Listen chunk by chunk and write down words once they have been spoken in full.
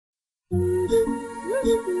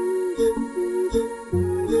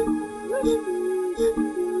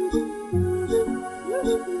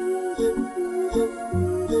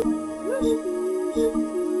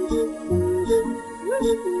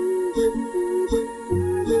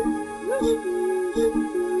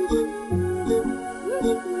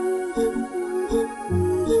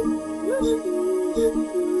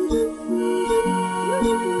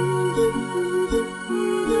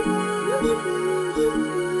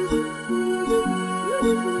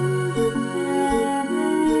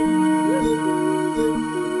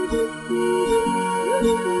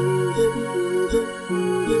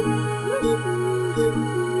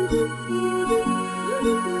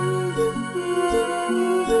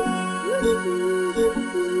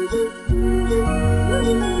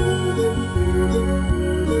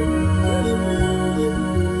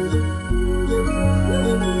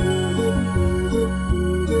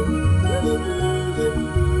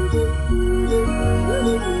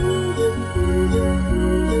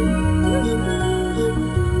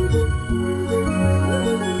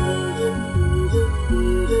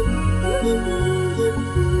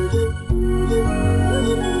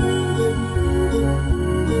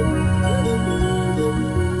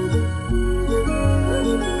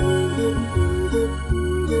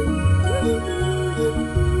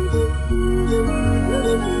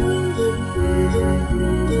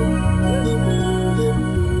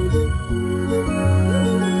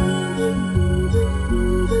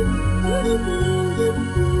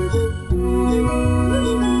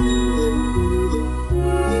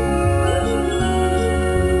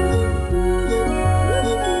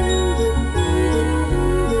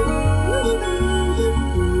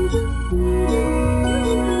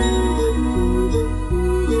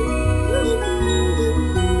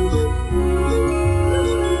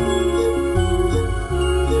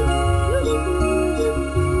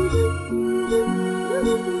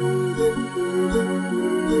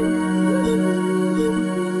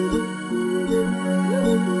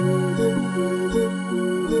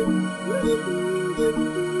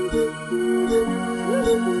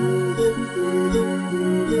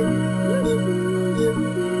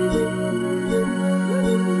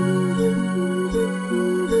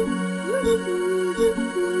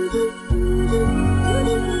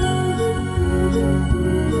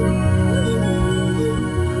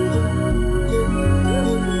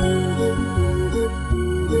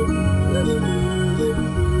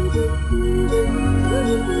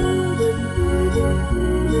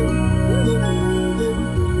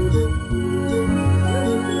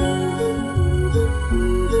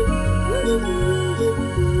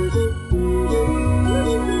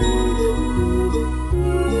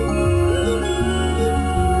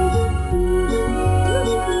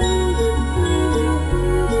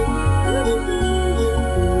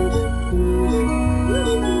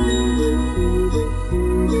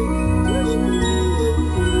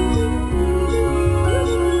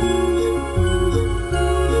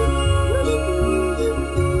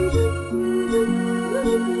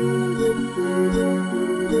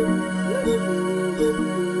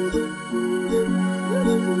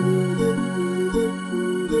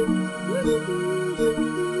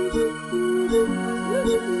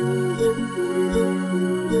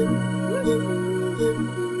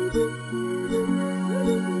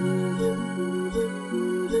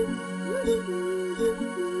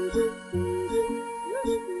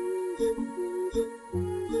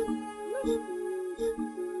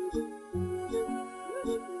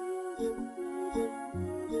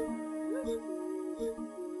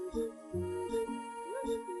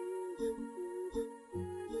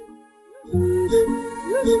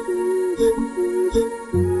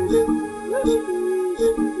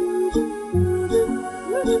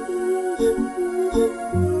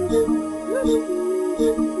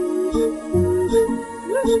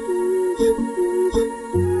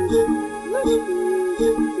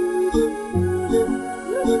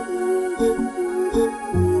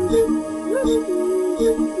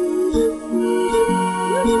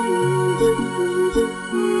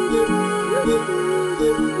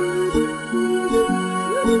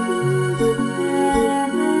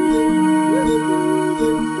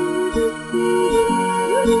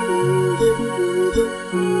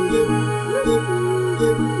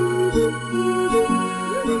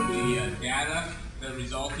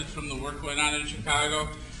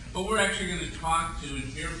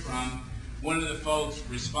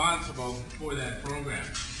Responsible for that program.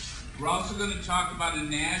 We're also going to talk about a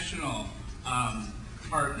national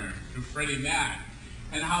partner through Freddie Mac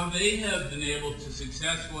and how they have been able to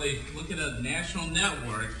successfully look at a national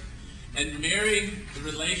network and marry the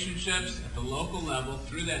relationships at the local level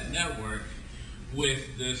through that network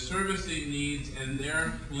with the servicing needs and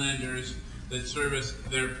their lenders that service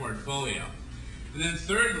their portfolio. And then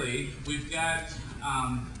thirdly, we've got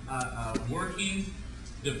a working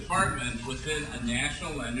department within a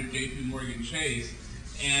national lender, JP Morgan Chase,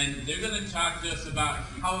 and they're going to talk to us about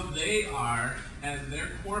how they are, at their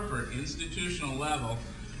corporate institutional level,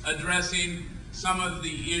 addressing some of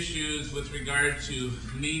the issues with regard to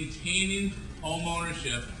maintaining home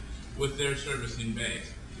ownership with their servicing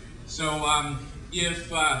base. So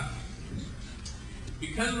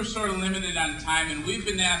because we're sort of limited on time, and we've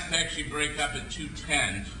been asked to actually break up at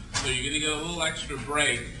 2:10, so you're going to get a little extra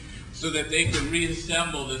break so that they can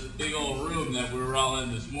reassemble this big old room that we were all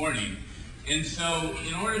in this morning. And so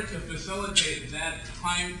in order to facilitate that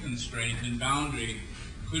time constraint and boundary,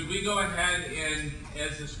 could we go ahead and,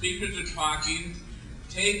 as the speakers are talking,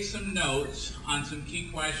 take some notes on some key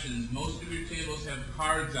questions? Most of your tables have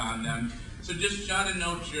cards on them, so just jot a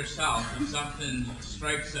note to yourself if something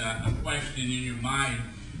strikes a question in your mind.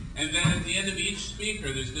 And then at the end of each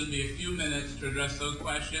speaker, there's going to be a few minutes to address those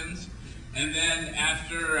questions. And then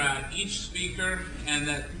after each speaker and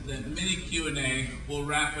that mini Q&A, we'll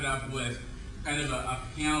wrap it up with kind of a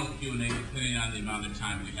panel Q&A depending on the amount of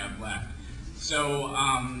time we have left. So,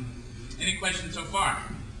 any questions so far?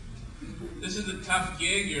 This is a tough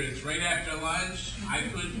gig. It's right after lunch. I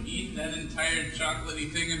couldn't eat that entire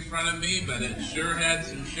chocolatey thing in front of me, but it sure had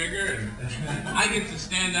some sugar. And I get to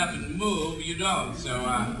stand up and move. You don't. So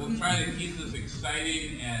we'll try to keep this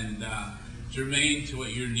exciting and germane to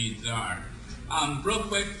what your needs are. Real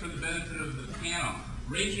quick, for the benefit of the panel,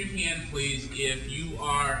 raise your hand, please, if you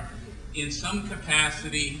are in some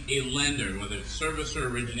capacity a lender, whether it's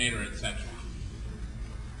servicer, originator, etc.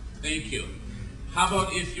 Thank you. How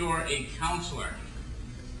about if you're a counselor?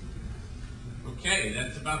 Okay,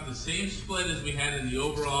 that's about the same split as we had in the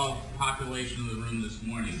overall population of the room this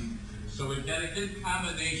morning. So we've got a good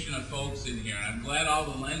combination of folks in here. I'm glad all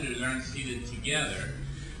the lenders aren't seated together,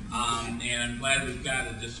 and I'm glad we've got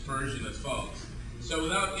a dispersion of folks. So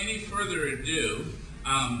without any further ado,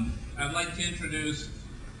 I'd like to introduce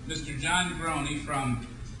Mr. John Groney from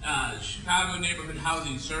Chicago Neighborhood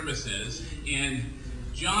Housing Services, and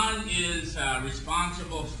John is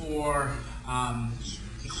responsible for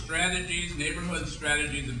strategies, neighborhood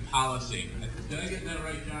strategies, and policy. Did I get that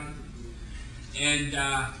right, John? And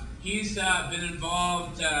he's been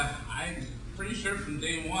involved, I'm pretty sure from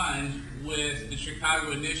day one, with the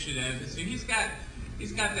Chicago Initiative. So he's got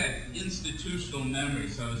that institutional memory,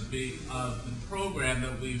 so to speak, of the program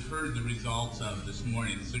that we've heard the results of this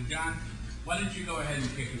morning. So John, why don't you go ahead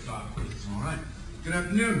and kick us off, please? All right. Good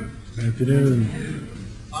afternoon. Good afternoon.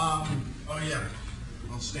 Oh yeah,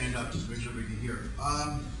 I'll stand up just to make sure we can hear.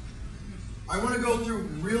 I want to go through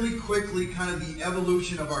really quickly kind of the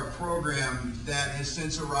evolution of our program that has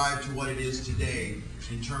since arrived to what it is today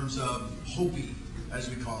in terms of HOPI, as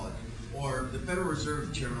we call it. Or the Federal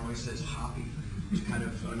Reserve Chairman always says HOPI, which kind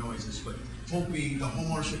of annoys us, but HOPI, the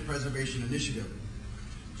Homeownership Preservation Initiative.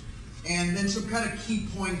 And then some kind of key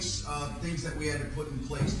points, things that we had to put in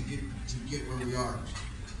place to get where we are.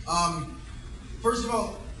 First of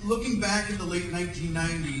all, looking back at the late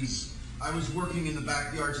 1990s, I was working in the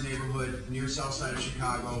Backyards neighborhood near South Side of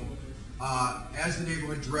Chicago as the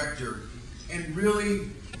neighborhood director, and really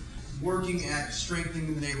working at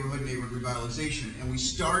strengthening the neighborhood revitalization. And we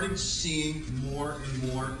started seeing more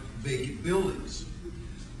and more vacant buildings.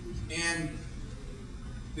 And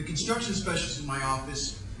the construction specialist in my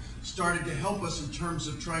office started to help us in terms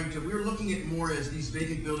of trying to, we were looking at more as these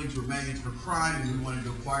vacant buildings were magnets for crime, and we wanted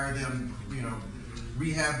to acquire them,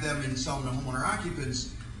 rehab them and sell them to homeowner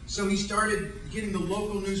occupants. So he started getting the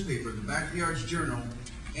local newspaper, the Backyards Journal,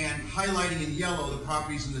 and highlighting in yellow the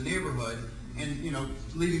properties in the neighborhood and,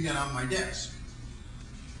 leaving that on my desk.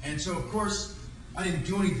 And so, of course, I didn't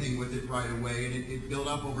do anything with it right away, and it built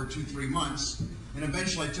up over 2-3 months. And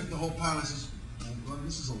eventually I took the whole pile and I said, oh, well,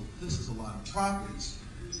 this is a lot of properties.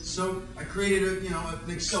 So I created an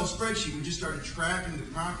Excel spreadsheet. We just started tracking the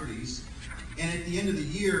properties, and at the end of the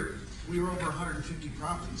year, we were over 150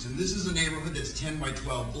 properties. And this is a neighborhood that's 10 by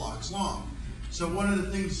 12 blocks long. So one of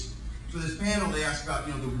the things for this panel, they asked about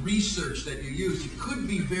the research that you use. It could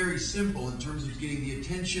be very simple in terms of getting the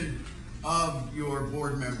attention of your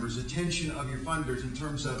board members, attention of your funders, in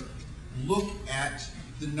terms of look at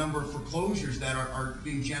the number of foreclosures that are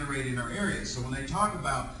being generated in our areas. So when they talk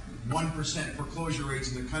about 1% foreclosure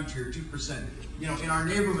rates in the country or 2%, in our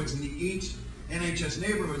neighborhoods, in the 8 NHS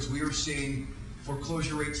neighborhoods, we are seeing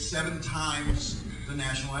foreclosure rates 7 times the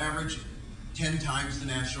national average, 10 times the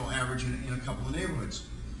national average in a couple of neighborhoods.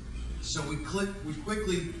 So we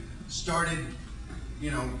quickly started,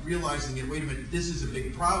 realizing that, wait a minute, this is a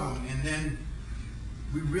big problem. And then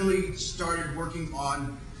we really started working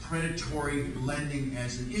on predatory lending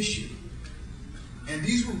as an issue. And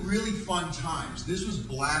these were really fun times. This was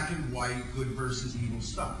black and white, good versus evil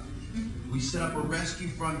stuff. We set up a rescue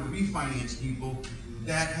fund to refinance people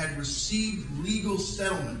that had received legal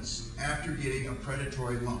settlements after getting a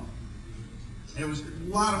predatory loan. And it was a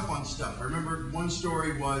lot of fun stuff. I remember one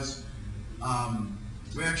story was,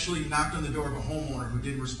 we actually knocked on the door of a homeowner who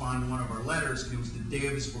didn't respond to one of our letters, and it was the day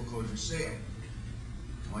of his foreclosure sale.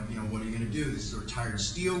 I'm like, you know, what are you going to do? This is a retired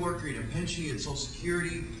steel worker, you had a pension, you had Social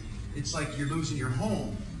Security. It's like you're losing your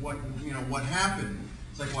home. What happened?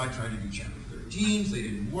 It's like, well, I tried to do Chapter 13s, they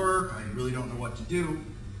didn't work, I really don't know what to do.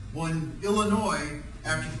 Well, in Illinois,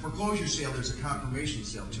 after the foreclosure sale, there's a confirmation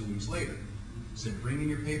sale 2 weeks later. Said, bring in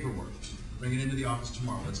your paperwork, bring it into the office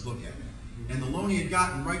tomorrow, let's look at it. And the loan he had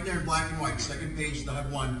gotten right there in black and white, second page, the HUD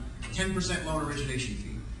 1, 10% loan origination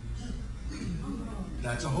fee.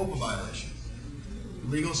 That's a HOPA violation.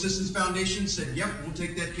 Legal Assistance Foundation said, yep, we'll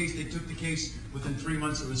take that case. They took the case. Within 3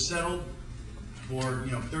 months it was settled for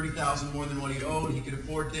 $30,000 more than what he owed. He could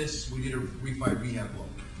afford this. We did a refi rehab loan.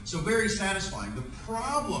 So very satisfying. The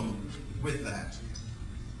problem with that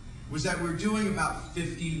was that we were doing about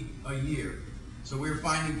 50 a year. So we were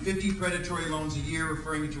finding 50 predatory loans a year,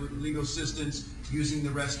 referring to legal assistance, using the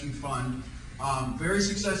rescue fund. Very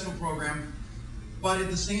successful program. But at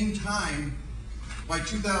the same time, by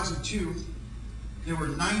 2002, there were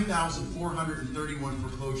 9,431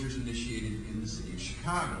 foreclosures initiated in the city of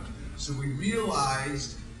Chicago. So we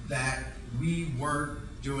realized that we weren't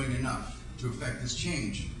doing enough to affect this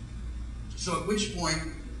change. So at which point,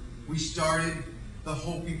 we started the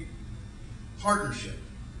HOPE partnership,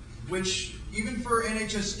 which even for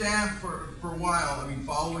NHS staff for a while, I mean,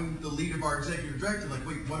 following the lead of our executive director, like,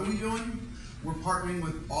 wait, what are we doing? We're partnering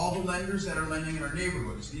with all the lenders that are lending in our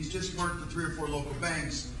neighborhoods. These just weren't the 3 or 4 local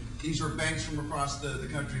banks. These are banks from across the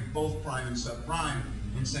country, both prime and subprime,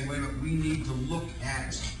 and saying, wait a minute, we need to look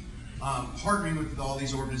at partnering with all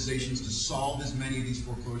these organizations to solve as many of these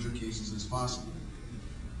foreclosure cases as possible.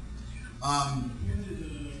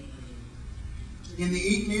 In the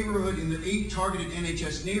 8 targeted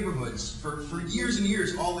NHS neighborhoods, for years and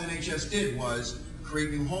years, all NHS did was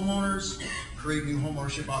create new homeowners, create new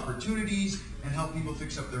homeownership opportunities, and help people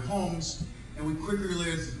fix up their homes. And we quickly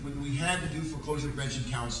realized when we had to do foreclosure prevention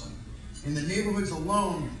counseling. In the neighborhoods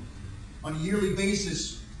alone, on a yearly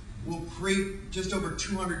basis, we'll create just over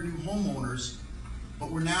 200 new homeowners,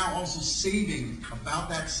 but we're now also saving about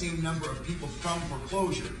that same number of people from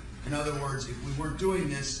foreclosure. In other words, if we weren't doing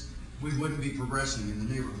this, we wouldn't be progressing in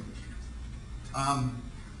the neighborhood.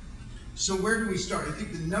 So where do we start? I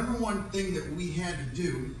think the number one thing that we had to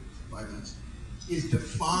do, 5 minutes, is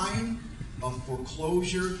define a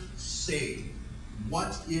foreclosure save.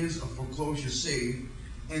 What is a foreclosure save?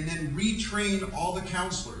 And then retrain all the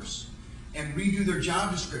counselors and redo their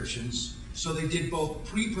job descriptions so they did both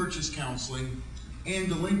pre-purchase counseling and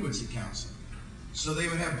delinquency counseling. So they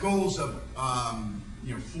would have goals of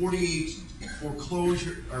 48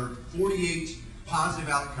 foreclosure or 48 positive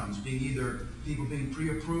outcomes, being either people being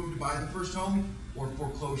pre-approved by the first home or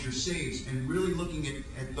foreclosure saves, and really looking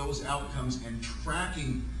at those outcomes and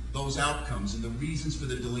tracking those outcomes and the reasons for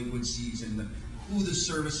the delinquencies and who the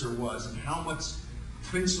servicer was and how much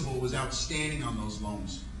principal was outstanding on those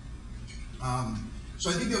loans. So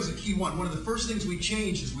I think that was a key one. One of the first things we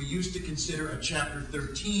changed is we used to consider a Chapter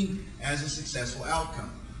 13 as a successful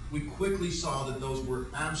outcome. We quickly saw that those were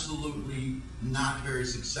absolutely not very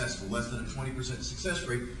successful, less than a 20% success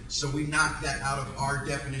rate, so we knocked that out of our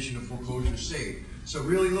definition of foreclosure save. So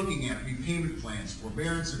really looking at repayment plans,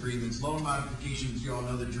 forbearance agreements, loan modifications, you all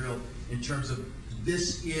know the drill, in terms of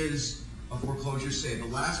this is a foreclosure save. The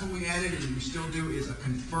last one we added, and we still do, is a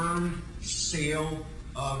confirmed sale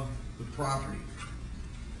of the property.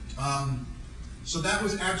 So that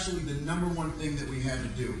was absolutely the number one thing that we had to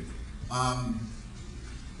do.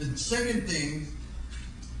 The second thing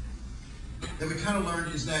that we kind of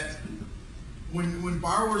learned is that when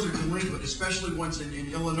borrowers are delinquent, especially once in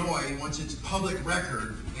Illinois, once it's public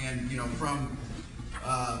record, and from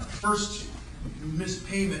first missed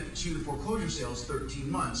payment to the foreclosure sale is 13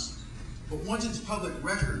 months, but once it's public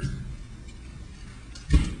record,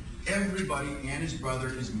 everybody and his brother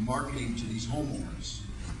is marketing to these homeowners.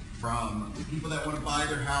 From people that want to buy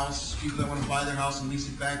their house, people that want to buy their house and lease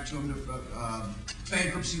it back to them, to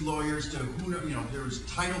bankruptcy lawyers, to there was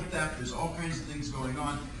title theft, there's all kinds of things going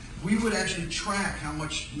on. We would actually track how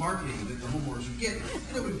much marketing that the homeowners would get,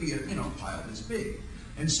 and it would be a pile this big.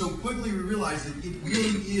 And so quickly we realized that it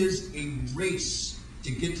really is a race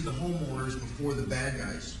to get to the homeowners before the bad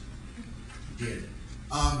guys did.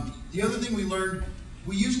 The other thing we learned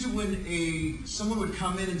we used to, when someone would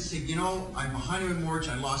come in and say, you know, I'm behind on a mortgage,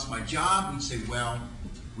 I lost my job, we'd say, well,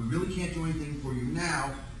 we really can't do anything for you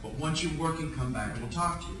now, but once you're working, come back and we'll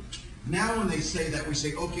talk to you. Now when they say that, we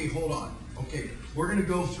say, okay, hold on. Okay, we're going to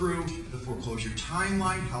go through the foreclosure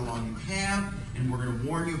timeline, how long you have, and we're going to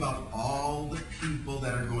warn you about all the people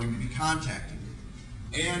that are going to be contacting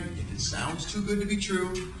you. And if it sounds too good to be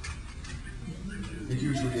true, it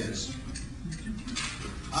usually is.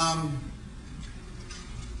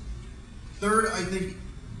 Third, I think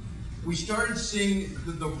we started seeing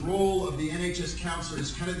the role of the NHS counselor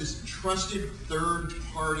as kind of this trusted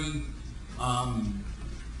third-party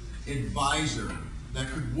advisor that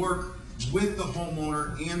could work with the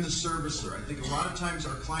homeowner and the servicer. I think a lot of times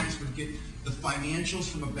our clients would get the financials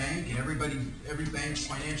from a bank, and every bank's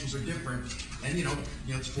financials are different. And you know,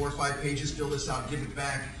 it's 4 or 5 pages. Fill this out, give it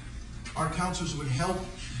back. Our counselors would help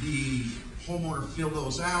the homeowner fill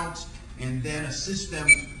those out, and then assist them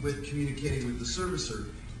with communicating with the servicer.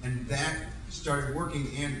 And that started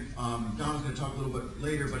working, and Don's going to talk a little bit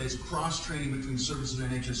later, but as cross-training between services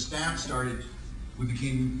and NHS staff started, we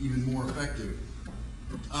became even more effective.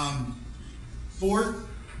 Fourth,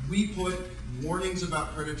 we put warnings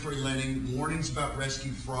about predatory lending, warnings about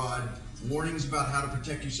rescue fraud, warnings about how to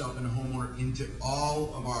protect yourself and a homeowner into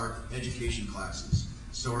all of our education classes.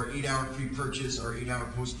 So our 8-hour pre-purchase, our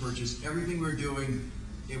 8-hour post-purchase, everything we were doing,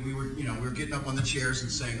 we were getting up on the chairs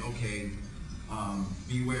and saying, okay,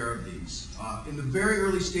 beware of these. In the very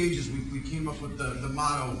early stages, we came up with the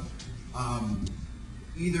motto,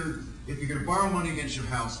 either, if you're going to borrow money against your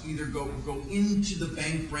house, either go into the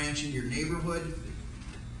bank branch in your neighborhood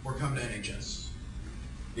or come to NHS.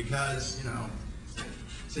 Because,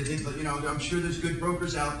 say things like, I'm sure there's good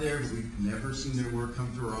brokers out there, but we've never seen their work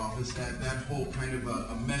come through our office. That whole kind of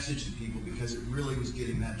a message to people, because it really was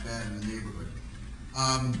getting that bad in the neighborhood.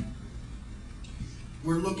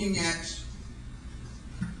 We're looking at,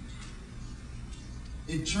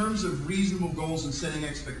 in terms of reasonable goals and setting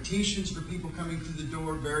expectations for people coming through the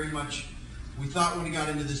door, very much, we thought when we got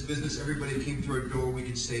into this business, everybody that came through our door, we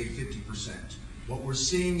could save 50%. What we're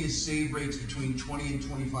seeing is save rates between 20 and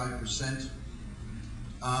 25%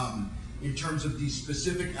 in terms of these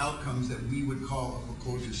specific outcomes that we would call a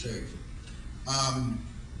foreclosure save. I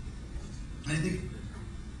think,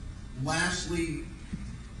 lastly,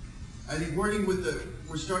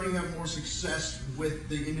 we're starting to have more success with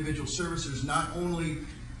the individual servicers, not only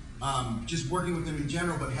just working with them in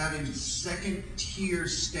general, but having second-tier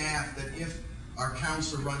staff that if our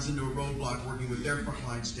counselor runs into a roadblock working with their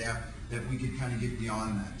frontline staff, that we could kind of get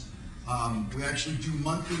beyond that. We actually do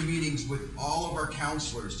monthly meetings with all of our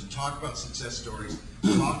counselors to talk about success stories,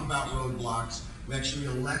 talk about roadblocks. We actually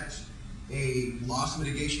elect a loss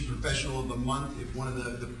mitigation professional of the month if one of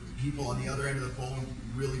the people on the other end of the phone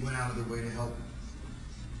really went out of their way to help.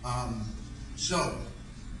 So,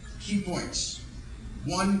 key points.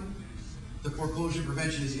 One, the foreclosure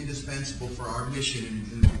prevention is indispensable for our mission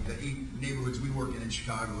in the 8 neighborhoods we work in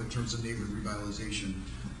Chicago in terms of neighborhood revitalization.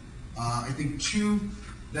 I think 2,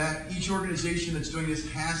 that each organization that's doing this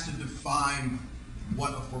has to define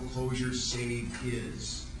what a foreclosure save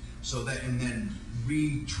is, so that, and then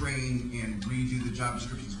retrain and redo the job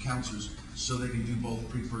descriptions of counselors so they can do both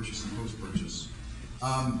pre-purchase and post-purchase.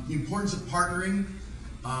 The importance of partnering.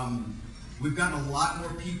 We've gotten a lot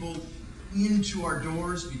more people into our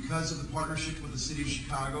doors because of the partnership with the City of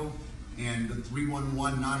Chicago and the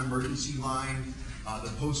 311 non-emergency line,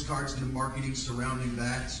 the postcards and the marketing surrounding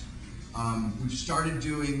that. We've started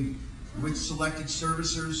doing, with selected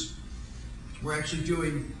servicers, we're actually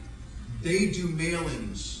doing, they do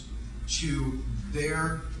mailings to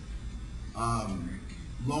their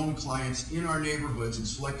loan clients in our neighborhoods and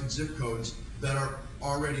selected zip codes that are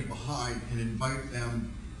already behind, and invite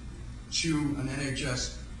them to an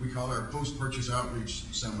NHS, we call our post-purchase outreach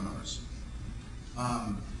seminars.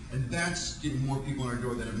 And that's getting more people in our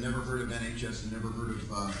door that have never heard of NHS and never heard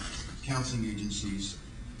of counseling agencies.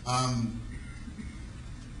 And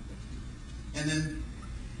then,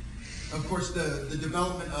 of course, the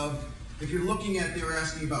development of, if you're looking at, they were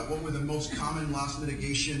asking about what were the most common loss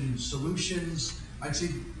mitigation solutions, I'd say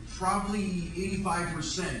probably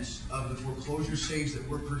 85% of the foreclosure saves that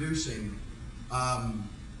we're producing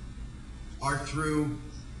are through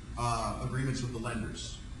agreements with the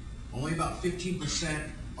lenders. Only about 15%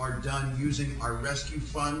 are done using our rescue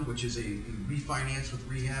fund, which is a refinance with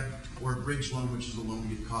rehab, or a bridge loan, which is a loan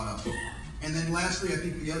you get caught up. And then lastly, I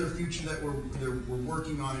think the other feature that we're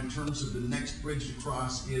working on in terms of the next bridge to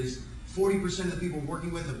cross is 40% of the people we're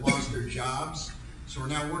working with have lost their jobs. So we're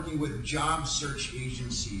now working with job search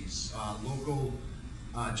agencies, local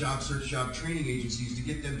job search, job training agencies, to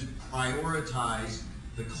get them to prioritize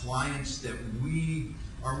the clients that we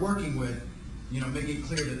are working with, making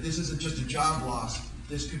clear that this isn't just a job loss,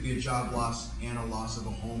 this could be a job loss and a loss of a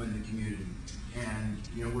home in the community. And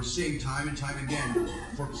we're seeing time and time again,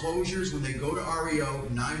 foreclosures, when they go to REO,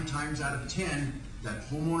 9 times out of 10, that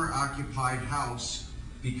homeowner occupied house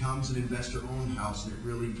becomes an investor owned house, and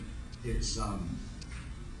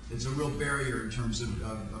it's a real barrier in terms of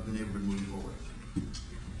the neighborhood moving forward.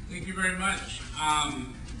 Thank you very much.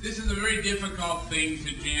 This is a very difficult thing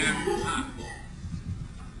to jam.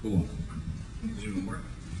 Cool. It didn't work.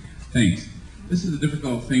 Thanks. This is a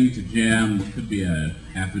difficult thing to jam. It could be a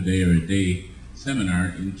half a day or a day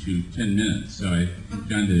seminar into 10 minutes. So I think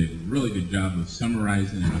John did a really good job of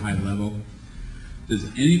summarizing at a high level. Does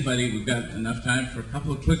anybody, we've got enough time for a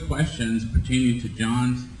couple of quick questions pertaining to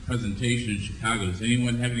John's presentation in Chicago. Does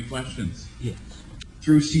anyone have any questions? Yes.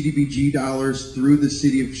 Through CDBG dollars, through the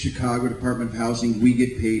City of Chicago Department of Housing, we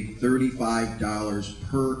get paid $35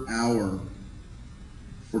 per hour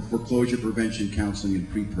for foreclosure prevention counseling and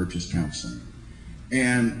pre-purchase counseling.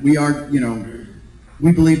 And we are,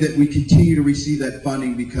 we believe that we continue to receive that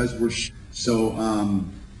funding because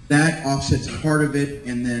that offsets part of it.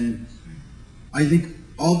 And then I think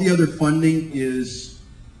all the other funding is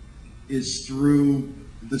through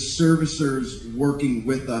the servicers working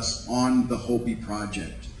with us on the Hopi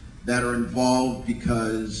project that are involved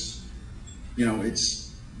because,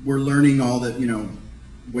 we're learning all that,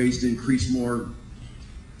 ways to increase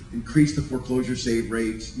the foreclosure save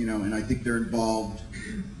rates, and I think they're involved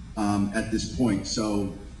at this point.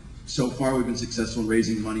 So far we've been successful in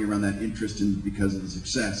raising money around that interest and because of the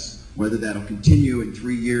success. Whether that'll continue in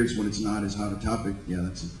 3 years when it's not as hot a topic, yeah,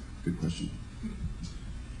 that's a good question.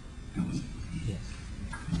 Yes.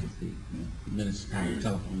 The municipality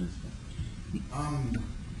telephone is.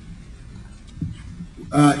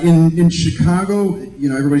 In Chicago,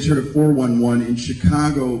 everybody's heard of 411. In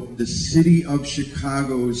Chicago, the City of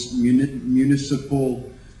Chicago's municipal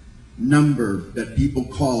number that people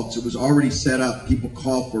called, so it was already set up, people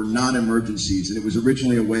call for non-emergencies, and it was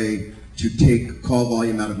originally a way to take call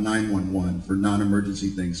volume out of 911 for non-emergency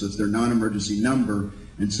things. So it's their non-emergency number.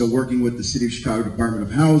 And so working with the City of Chicago Department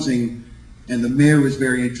of Housing, and the mayor was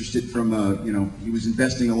very interested from, he was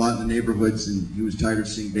investing a lot in the neighborhoods and he was tired of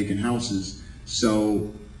seeing vacant houses.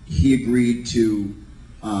 So he agreed to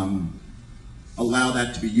allow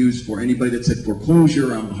that to be used for anybody that said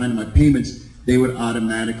foreclosure, I'm behind on my payments, they would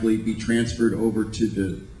automatically be transferred over to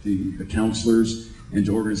the counselors and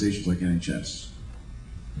to organizations like NHS.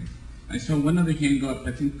 I saw one other hand go up,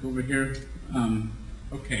 I think over here.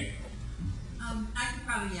 Okay. I could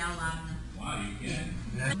probably yell loud enough. Wow, you can.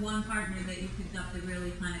 One partner that you picked up that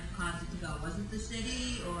really kind of caused it to go. Was it the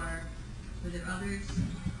city or were there others?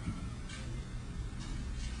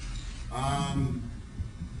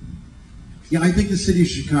 Yeah, I think the City of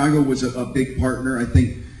Chicago was a big partner. I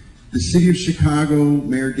think the City of Chicago,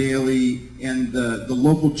 Mayor Daley, and the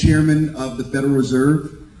local chairman of the Federal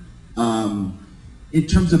Reserve, in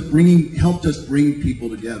terms of helped us bring people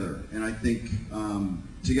together. And I think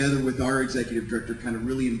together with our executive director, kind of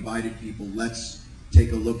really invited people, let's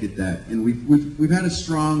take a look at that. And we've had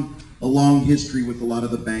a long history with a lot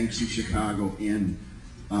of the banks in Chicago, and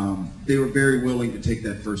they were very willing to take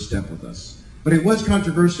that first step with us. But it was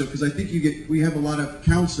controversial because I think we have a lot of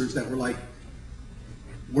counselors that were like,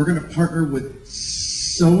 we're going to partner with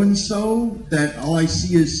so-and-so that all I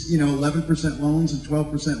see is 11% loans and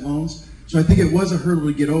 12% loans. So I think it was a hurdle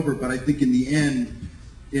to get over, but I think in the end,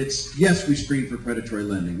 it's, yes, we screen for predatory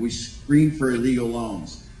lending. We screen for illegal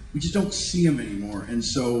loans. We just don't see them anymore. And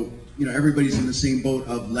so, everybody's in the same boat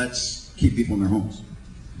of let's keep people in their homes.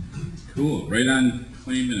 Cool. Right on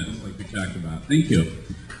 20 minutes, like we talked about. Thank you.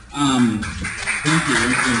 Thank you.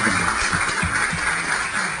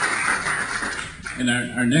 And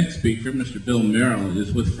our next speaker, Mr. Bill Merrill,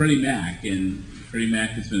 is with Freddie Mac, and Freddie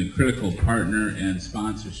Mac has been a critical partner and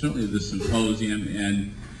sponsor, certainly of the symposium,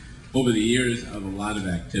 and over the years of a lot of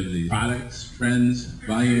activities, products, trends,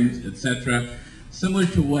 volumes, etc., similar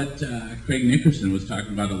to what Craig Nickerson was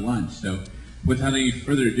talking about at lunch. So without any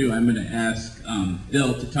further ado, I'm going to ask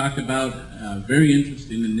Bill to talk about a very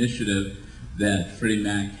interesting initiative that Freddie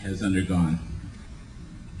Mac has undergone.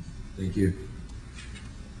 Thank you.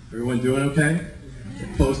 Everyone doing okay?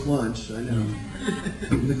 Post lunch, I know.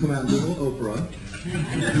 I'm going to come out and do a little Oprah.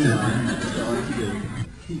 That's all I can do.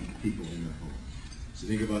 Keep people in their home. So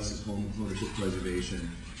think of us as home ownership preservation,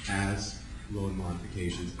 as loan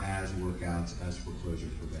modifications, as workouts, as foreclosure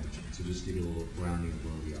prevention. So just give you a little grounding of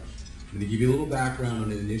where we are. I'm going to give you a little background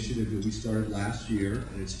on an initiative that we started last year,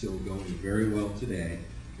 and it's still going very well today.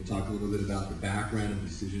 We'll talk a little bit about the background of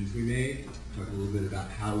decisions we made, talk a little bit about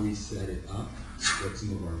how we set it up, what some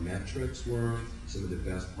of our metrics were, some of the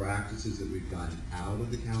best practices that we've gotten out of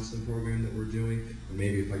the counseling program that we're doing, or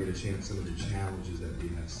maybe if I get a chance, some of the challenges that we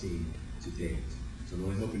have seen to date. So I'm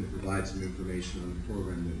really hoping to provide some information on the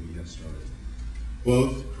program that we have started.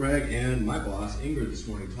 Both Craig and my boss, Ingrid, this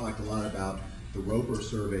morning talked a lot about the Roper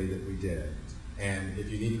survey that we did. And if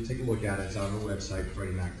you need to take a look at it, it's on our website,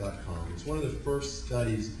 freddiemac.com. It's one of the first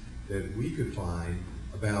studies that we could find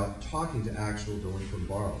about talking to actual delinquent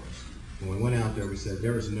borrowers. When we went out there, we said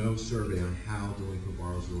there is no survey on how delinquent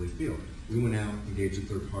borrowers really feel. We went out, engaged a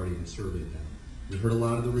third party, and surveyed them. We heard a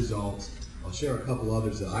lot of the results. I'll share a couple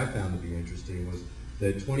others that I found to be interesting. Was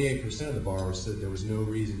that 28% of the borrowers said there was no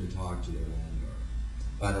reason to talk to their lender.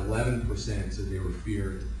 About 11% said they were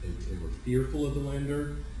fearful of the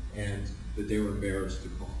lender and that they were embarrassed to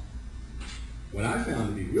call. What I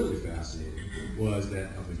found to be really fascinating was that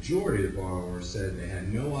a majority of the borrowers said they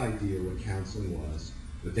had no idea what counseling was,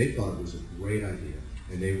 but they thought it was a great idea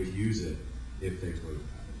and they would use it if they heard about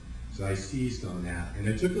it. So I seized on that, and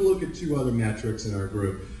I took a look at two other metrics in our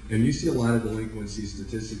group, and you see a lot of delinquency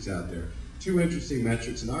statistics out there. Two interesting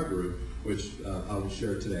metrics in our group, which I will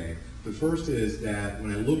share today. The first is that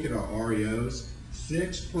when I look at our REOs,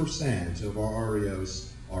 6% of our REOs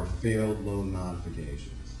are failed loan modifications.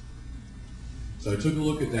 So I took a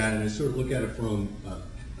look at that, and I sort of look at it from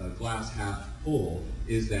a glass half full,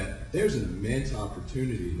 is that there's an immense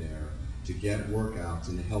opportunity there to get workouts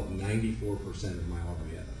and to help 94% of my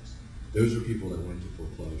REOs. Those are people that went to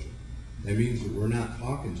foreclosure. That means that we're not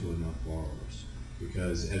talking to enough borrowers,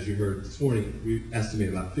 because as you heard this morning, we estimate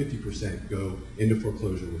about 50% go into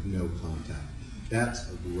foreclosure with no contact. That's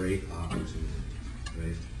a great opportunity,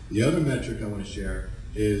 right? The other metric I want to share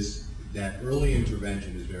is that early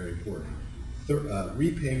intervention is very important.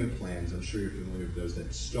 Repayment plans, I'm sure you're familiar with those,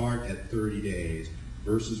 that start at 30 days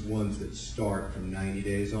versus ones that start from 90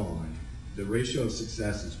 days on. The ratio of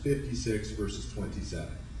success is 56 versus 27.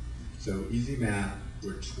 So easy math,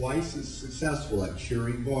 we're twice as successful at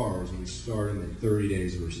curing borrowers when we start them at 30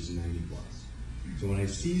 days versus 90 plus. So when I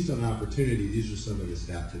seized on opportunity, these are some of the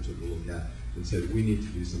stats I took a look at and said, we need to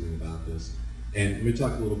do something about this. And let me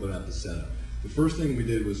talk a little bit about the setup. The first thing we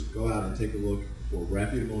did was go out and take a look for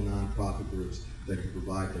reputable nonprofit groups that could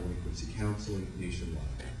provide delinquency counseling nationwide.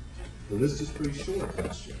 The list is pretty short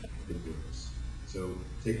last year for groups. So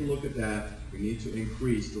take a look at that. We need to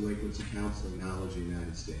increase delinquency counseling knowledge in the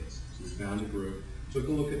United States. So we found a group, took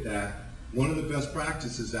a look at that. One of the best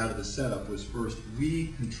practices out of the setup was first,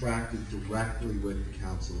 we contracted directly with the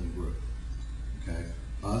counseling group. Okay?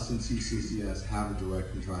 Us and CCCS have a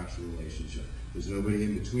direct contractual relationship. There's nobody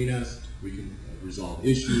in between us. We can resolve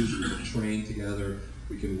issues, we can train together,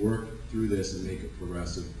 we can work through this and make it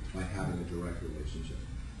progressive by having a direct relationship.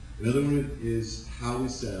 Another one is how we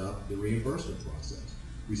set up the reimbursement process.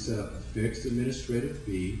 We set up a fixed administrative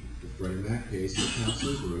fee for Freddie Mac case and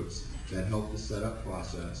counseling groups that help the setup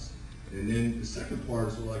process. And then the second part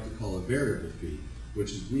is what I like to call a variable fee,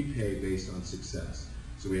 which is we pay based on success.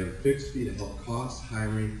 So we have a fixed fee to help costs,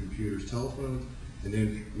 hiring, computers, telephones, and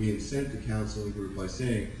then we incent the counseling group by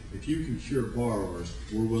saying, if you can cure borrowers,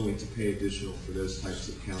 we're willing to pay additional for those types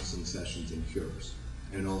of counseling sessions and cures,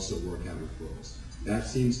 and also work out referrals. That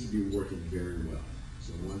seems to be working very well.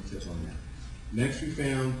 So one tip on that. Next, we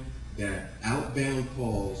found that outbound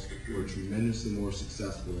calls were tremendously more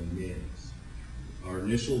successful than mailings. Our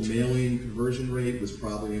initial mailing conversion rate was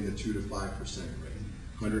probably in the 2 to 5% rate.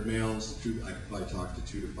 100 mails, I could probably talk to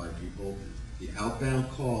 2 to 5 people. The outbound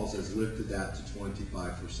calls has lifted that to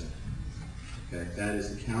 25%. Okay, that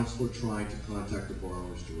is the counselor trying to contact the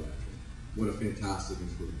borrowers directly. What a fantastic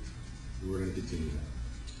improvement. We're going to continue that.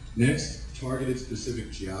 Next, targeted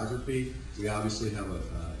specific geography. We obviously have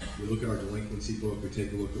we look at our delinquency book, we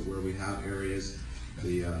take a look at where we have areas.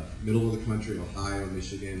 The middle of the country, Ohio,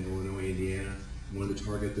 Michigan, Illinois, Indiana. We want to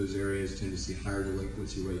target those areas, tend to see higher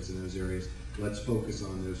delinquency rates in those areas. Let's focus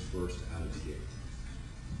on those first out of the gate.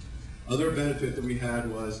 Other benefit that we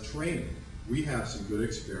had was training. We have some good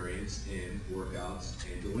experience in workouts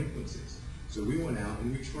and delinquencies. So we went out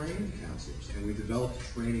and we trained counselors and we developed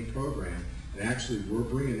a training program, and actually we're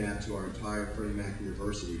bringing that to our entire Freddie Mac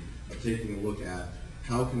University of taking a look at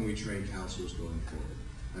how can we train counselors going forward.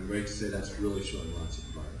 I'm great to say that's really showing lots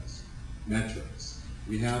of progress. Metrics.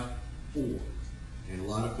 We have 4. And a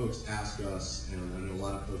lot of folks ask us, and I know a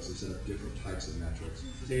lot of folks have set up different types of metrics.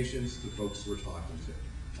 Citations to folks we're talking to.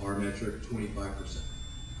 Our metric, 25%.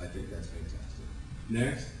 I think that's fantastic.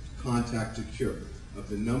 Next, contact to cure. Of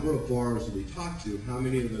the number of borrowers that we talk to, how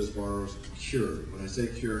many of those borrowers cured? When I say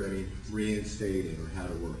cured, I mean reinstated or had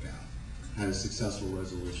a workout. had a successful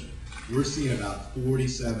resolution. We're seeing about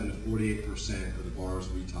 47 to 48% of the borrowers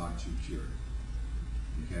we talk to cured.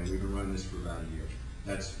 Okay, we've been running this for about a year.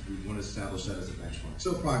 We want to establish that as a benchmark.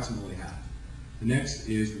 So approximately half. The next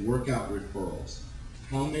is workout referrals.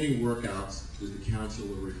 How many workouts does the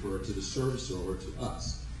counselor refer to the servicer or to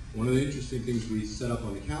us? One of the interesting things we set up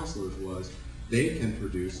on the counselors was they can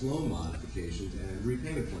produce loan modifications and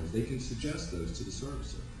repayment plans. They can suggest those to the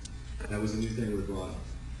servicer. That was a new thing we brought up.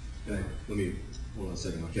 Okay, hold on a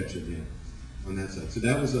second, I'll catch you at the end on that side. So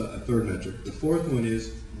that was a third metric. The fourth one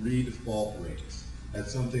is redefault rates.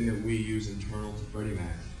 That's something that we use internal to Freddie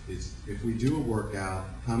Mac. Is if we do a workout,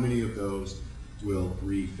 how many of those will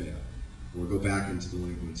refail or go back into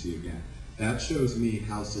delinquency again? That shows me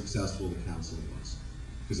how successful the counseling was.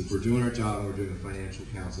 Because if we're doing our job and we're doing financial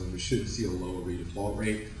counseling, we shouldn't see a lower redefault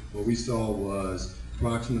rate. What we saw was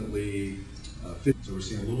approximately 50. So we're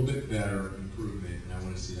seeing a little bit better improvement, and I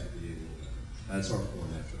want to see that be a little better. That's our 4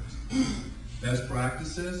 metrics. Best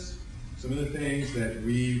practices. Some of the things that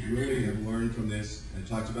we really have learned from this, I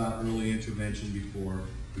talked about early intervention before,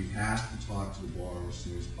 we have to talk to the borrower as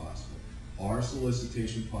soon as possible. Our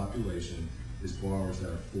solicitation population is borrowers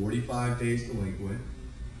that are 45 days delinquent,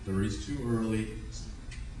 30s too early,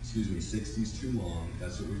 60s too long,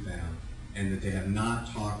 that's what we found, and that they have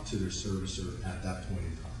not talked to their servicer at that point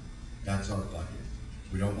in time. That's our bucket.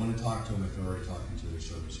 We don't want to talk to them if they're already talking to their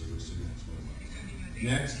servicer. We assume that's what it was.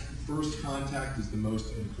 Next, first contact is the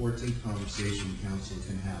most important conversation a counselor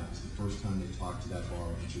can have. It's the first time they talk to that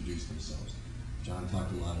borrower, introduce themselves. John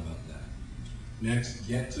talked a lot about that. Next,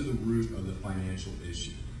 get to the root of the financial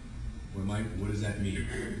issue. What does that mean?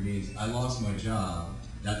 It means I lost my job.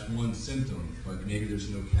 That's one symptom, but maybe there's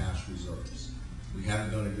no cash reserves. We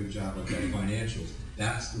haven't done a good job with that financials.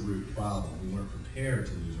 That's the root problem. We weren't prepared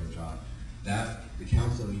to lose our job. The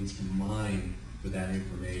counselor needs to mine for that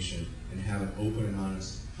information and have an open and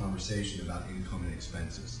honest conversation about income and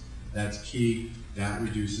expenses. That's key. That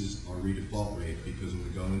reduces our redefault rate because when we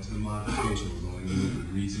go into the modification, we're going in with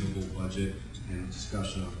a reasonable budget and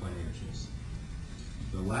discussion on financials.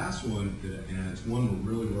 The last one, and it's one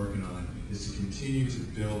we're really working on, is to continue to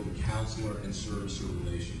build the counselor and servicer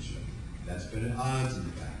relationship. That's been at odds in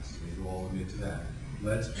the past. Maybe we'll all admit to that.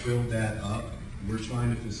 Let's build that up. We're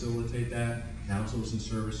trying to facilitate that. Counselors and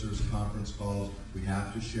servicers, conference calls. We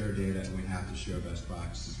have to share data and we have to share best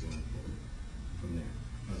practices going forward from there.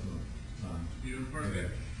 Okay.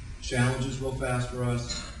 Challenges real fast for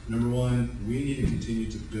us. Number one, we need to continue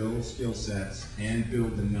to build skill sets and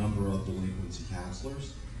build the number of delinquency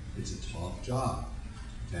counselors. It's a tough job.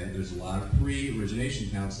 Okay, there's a lot of pre-origination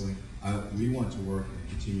counseling. We want to work and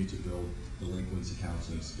continue to build delinquency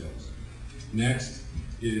counseling skills. Next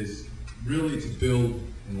is really to build,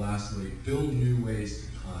 and lastly, build new ways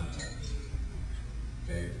to contact.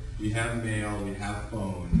 Okay, we have mail, we have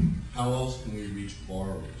phone. How else can we reach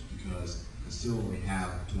borrowers? Because we still only have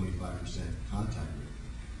 25% contact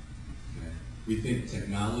rate. Okay? We think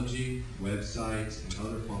technology, websites, and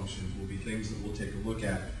other functions will be things that we'll take a look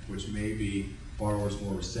at, which may be borrowers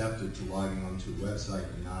more receptive to logging onto a website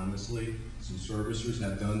anonymously. Some servicers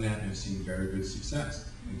have done that and have seen very good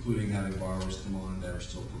success, including having borrowers come on that are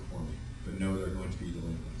still performing, but know they're going to be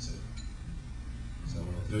delinquent. So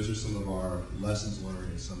those are some of our lessons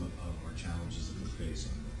learned and some of our challenges that we face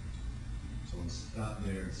on that. So let's stop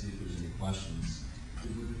there and see if there's any questions.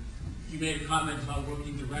 You made a comment about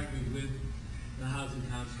working directly with the housing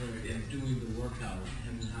counselor and doing the workout,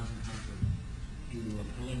 having the housing counselor do a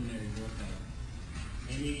preliminary workout.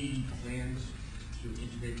 Any plans to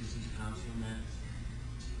integrate this into Counselor Max?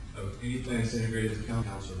 Any plans to integrate with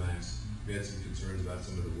Counselor Max? We had some concerns about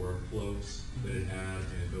some of the workflows that it had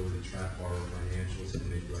and ability to track borrower financials and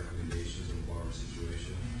make recommendations on the borrower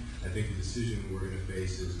situation. I think the decision we're going to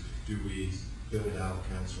face is, do we build out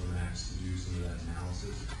Counselor Max to do some of that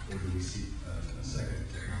analysis, or do we seek a second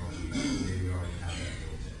technology? Maybe we already have that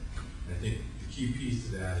built in. And I think the key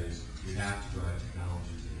piece to that is we have to drive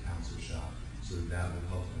technology to the counselor shop so that will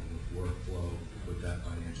help them with workflow, with that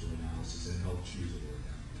financial analysis, and help choose a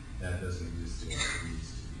workout. That doesn't exist yet. It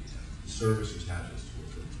needs to be. The servicers have those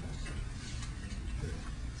tools for the counselor.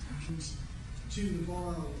 To the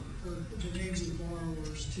borrower, or the names of the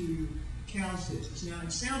borrowers to counselors. Now,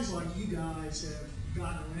 it sounds like you guys have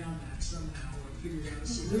gotten around that somehow or figured out a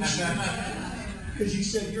solution. Because you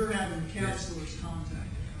said you're having counselors contact them.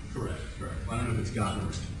 Correct. I don't know if it's gotten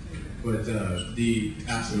around. But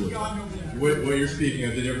absolutely. What you're speaking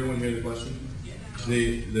of, did everyone hear the question?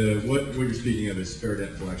 What you're speaking of is Fair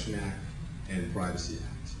Debt Collection Act and Privacy Act.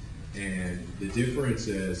 And the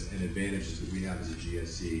differences and advantages that we have as a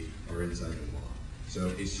GSC are inside the law. So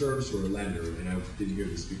a servicer or a lender, and I didn't hear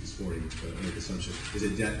this speak this morning, but I made the assumption, is a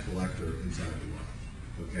debt collector inside the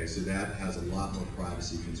law. Okay, so that has a lot more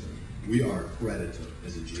privacy concern. We are a creditor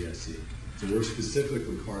as a GSC. So we're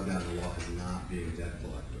specifically carved out in the law as not being a debt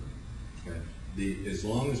collector. Okay? As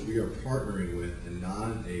long as we are partnering with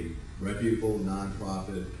a reputable,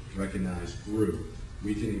 nonprofit, recognized group,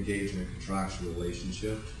 we can engage in a contractual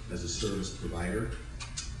relationship as a service provider,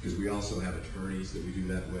 because we also have attorneys that we do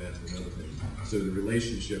that with and other things. So the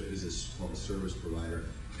relationship is called a service provider,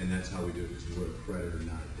 and that's how we do it, because we're a creditor,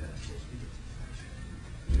 not a debt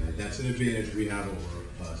collector. That's an advantage we have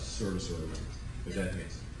over a service or a lender, if that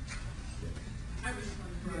makes sense. I was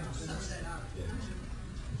wondering how to sum that up.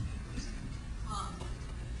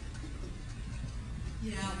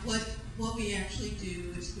 What we actually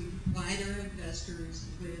do is we provide our investors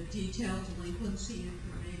with detailed delinquency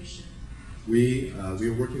information. We are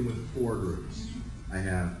working with 4 groups. I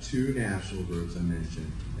have 2 national groups I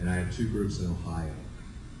mentioned, and I have 2 groups in Ohio,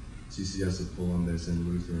 CCS of Columbus and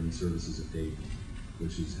Lutheran Services of Dayton,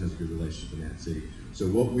 which has a good relationship in that city. So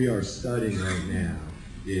what we are studying right now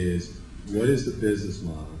is what is the business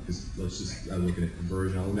model? Because let's just look at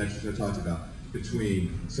conversion. All the metrics I talked about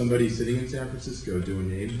between somebody sitting in San Francisco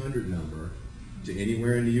doing an 800 number to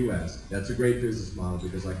anywhere in the U.S. That's a great business model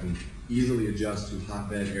because I can easily adjust to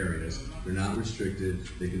hotbed areas. They're not restricted.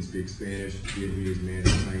 They can speak Spanish, Vietnamese,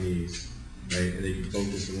 Mandarin, Chinese, right? And they can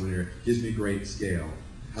focus in one area. Gives me great scale.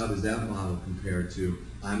 How does that model compare to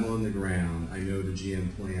I'm on the ground, I know the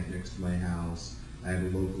GM plant next to my house, I have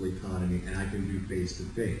a local economy, and I can do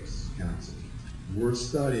face-to-face counseling. We're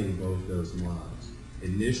studying both those models.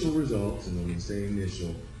 Initial results, and when we say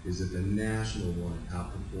initial, is that the national one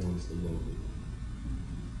outperforms the local one.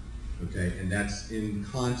 Okay, and that's in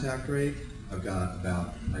contact rate. I've got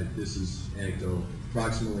about, this is anecdotal,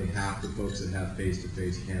 approximately half the folks that have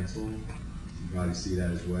face-to-face cancel. You can probably see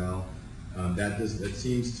that as well. That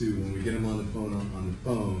seems to, when we get them on the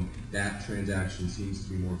phone, that transaction seems to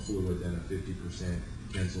be more fluid than a 50%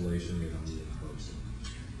 cancellation rate on the in-person.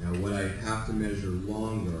 Now, what I have to measure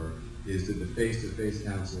longer is that the face-to-face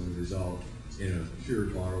counseling result in a pure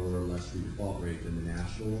borrower or less default rate than the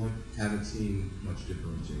national one. Haven't seen much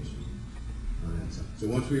differentiation on that side. So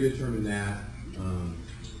once we determine that,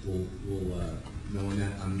 we'll knowing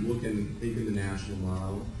that, I'm thinking the national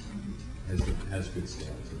model has good scale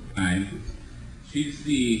to it. She's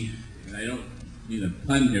the, and I don't mean a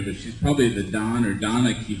pun here, but she's probably the Don or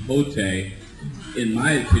Donna Quixote, in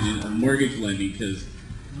my opinion, of mortgage lending, because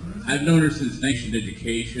I've known her since Nation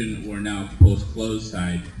Education, or now post-close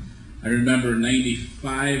side. I remember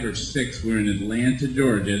 95 or 6, we were in Atlanta,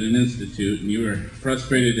 Georgia, at an institute, and you were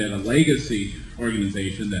frustrated at a legacy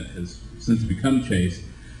organization that has since become Chase,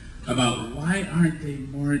 about why aren't they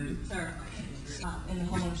more... Sir, in the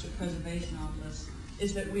Homeownership Preservation Office,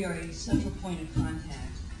 is that we are a central point of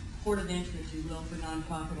contact, port of entry, if you will, for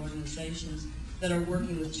nonprofit organizations that are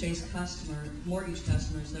working with Chase mortgage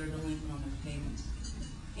customers that are delinquent on their payments.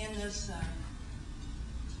 In this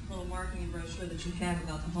little marketing brochure that you have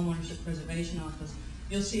about the Homeownership Preservation Office,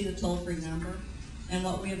 you'll see the toll-free number. And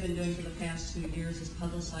what we have been doing for the past 2 years is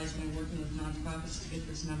publicizing and working with nonprofits to get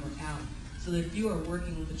this number out. So that if you are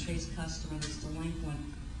working with a Chase customer that's delinquent,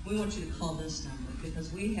 we want you to call this number,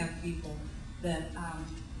 because we have people that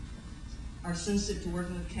are sensitive to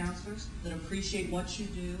working with counselors, that appreciate what you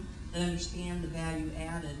do, that understand the value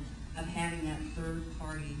added of having that third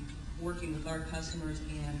party working with our customers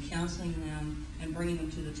and counseling them and bringing them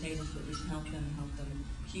to the table so that we can help them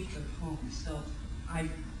keep their homes. So I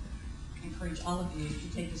encourage all of you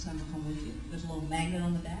to take this number home with you. There's a little magnet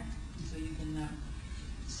on the back, so you can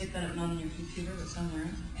stick that up on your computer or somewhere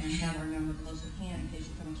and have our number close at hand in case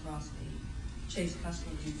you come across a Chase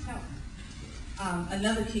customer that needs help.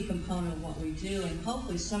 Another key component of what we do, and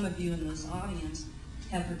hopefully some of you in this audience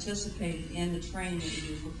have participated in the training that we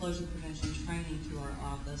do, foreclosure prevention training through our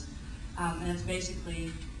office. And it's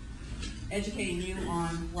basically educating you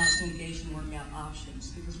on loss mitigation workout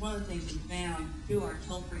options. Because one of the things we found through our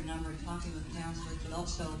toll-free number, talking with counselors, but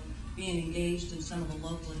also being engaged in some of the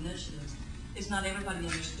local initiatives, is not everybody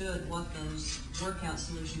understood what those workout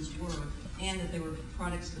solutions were, and that they were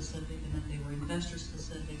product specific, and that they were investor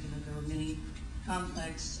specific, and that there were many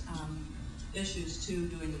complex issues to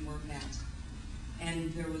doing the workouts.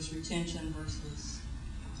 And there was retention versus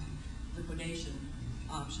liquidation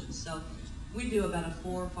options. So we do about a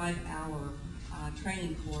 4 or 5 hour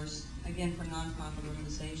training course, again for nonprofit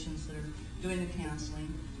organizations that are doing the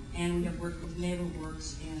counseling. And we have worked with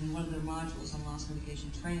NEIGHBORWORKS in one of their modules on loss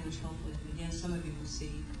mitigation training, which hopefully, again, some of you will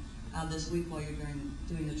see this week while you're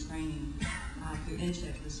doing the training through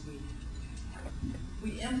InCheck this week.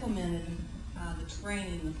 We implemented the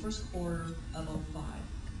training in the first quarter of '05.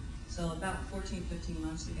 So about 14, 15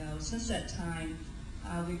 months ago. Since that time,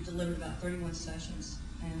 we've delivered about 31 sessions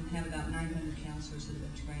and have about 900 counselors that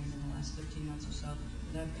have been trained in the last 15 months or so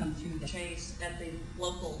that have come through the Chase at the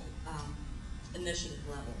local initiative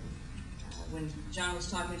level. When John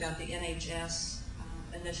was talking about the NHS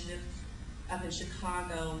initiative up in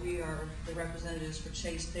Chicago, we are the representatives for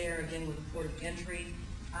Chase there, again with the port of entry.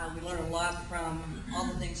 We learn a lot from all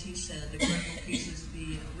the things he said, the critical pieces,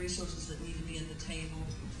 the resources that need to be at the table,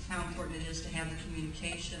 how important it is to have the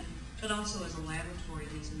communication, but also as a laboratory,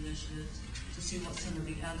 these initiatives, to see what some of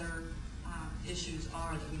the other issues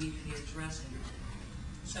are that we need to be addressing.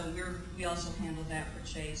 So we also handle that for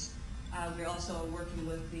Chase. We're also working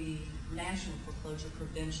with the National Foreclosure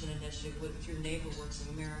Prevention Initiative through NEIGHBORWORKS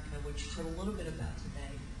in America, which you heard a little bit about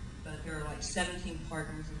today. But there are like 17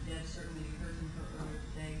 partners, and Deb certainly heard from her earlier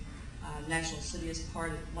today. National City is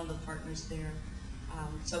one of the partners there.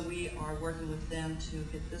 So we are working with them to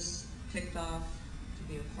get this kicked off, to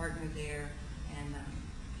be a partner there, and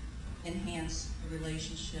enhance the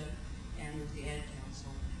relationship and with the Ad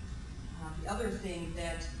Council. The other thing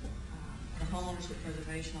that the Homeownership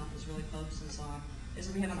Preservation Office really focuses on is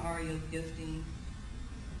that we have an REO gifting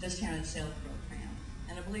discounted sale program.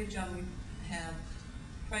 And I believe, John, we have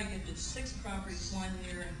probably gifted 6 properties one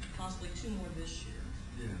year and possibly 2 more this year.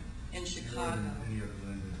 Yeah. In Chicago. Any other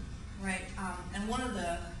lender. Right. And when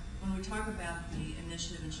we talk about the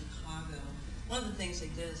initiative in Chicago, one of the things they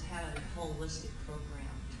did is had a holistic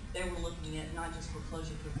program. They were looking at not just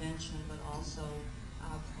foreclosure prevention, but also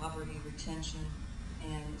property retention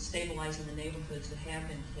and stabilizing the neighborhoods that have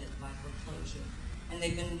been hit by foreclosure. And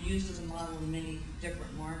they've been used as a model in many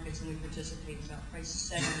different markets, and we participate in about probably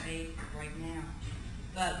 7 or 8 right now.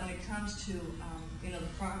 But when it comes to the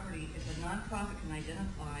property, if a nonprofit can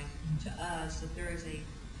identify to us that there is a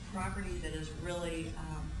property that is really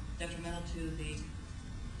detrimental to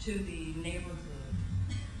the neighborhood,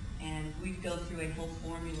 and we go through a whole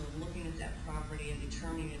formula of looking at that property and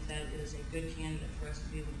determining if that is a good candidate for us to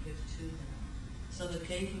be able to give to them, so that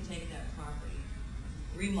they can take that property,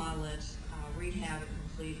 remodel it, rehab it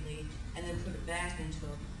completely, and then put it back into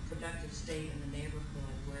a productive state in the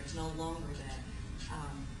neighborhood where it's no longer that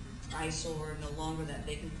eyesore, no longer that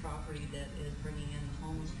vacant property that is bringing in the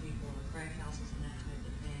homeless people or crack houses and that type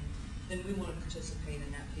of thing. Then we want to participate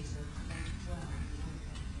in that piece of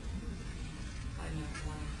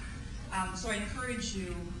well. So I encourage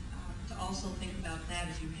you to also think about that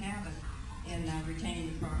if you haven't in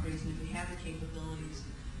retaining the properties, and if you have the capabilities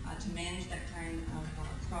to manage that kind of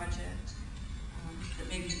project, that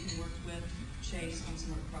maybe you can work with Chase on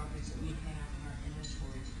some of the properties that we have in our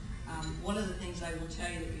inventory. One of the things I will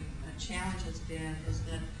tell you that a challenge has been is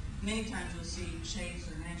that many times you'll see Chase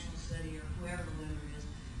or National City or whoever the lender is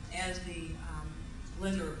as the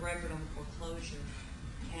lender of record on the foreclosure,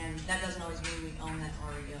 and that doesn't always mean we own that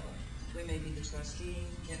REO. We may be the trustee,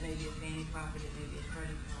 it may be a Fannie property, it may be a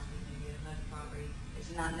Freddie property, it may be a HUD property.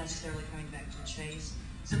 It's not necessarily coming back to Chase.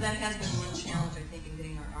 So that has been one challenge, I think, in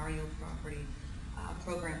getting our REO property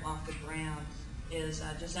program off the ground, is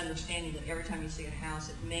just understanding that every time you see a house,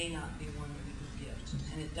 it may not be one that we can gift.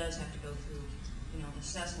 And it does have to go through, an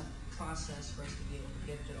assessment process for us to be able to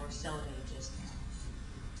gift it or sell it at a discount.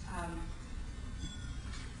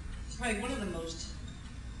 Probably one of the most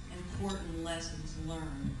important lessons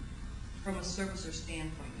learned from a servicer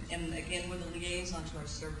standpoint, and again, we're the liaison to our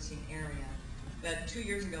servicing area, but 2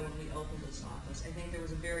 years ago when we opened this office, I think there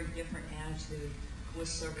was a very different attitude with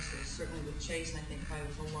servicers, certainly with Chase, and I think probably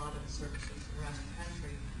with a lot of the servicers around the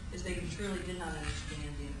country, is they truly did not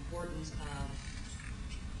understand the importance of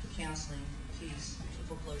the counseling piece, the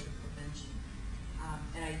foreclosure prevention.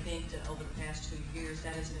 And I think that over the past 2 years,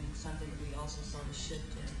 that has been something that we also saw the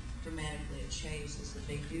shift in dramatically at Chase, is that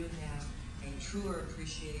they do have a truer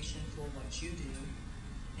appreciation for what you do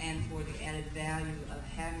and for the added value of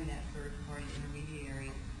having that third-party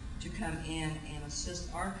intermediary to come in and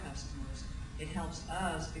assist our customers. It helps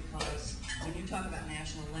us because when you talk about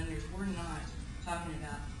national lenders, we're not talking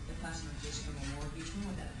about the customer just from a mortgage, we're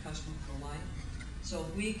talking about the customer for life. So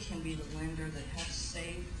if we can be the lender that helps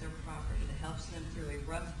save their property, that helps them through a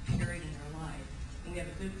rough period in their life, and we have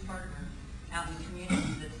a good partner out in the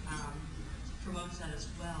community that promotes that as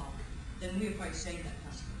well, then we would probably save that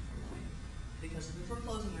customer for life. Because if we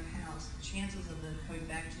foreclose on their house, the chances of them coming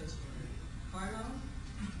back to us for a car loan,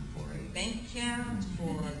 for a bank account,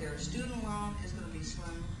 for their student loan is going to be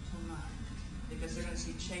slim to none. Because they're going to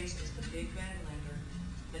see Chase as the big bad lender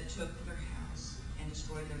that took their house and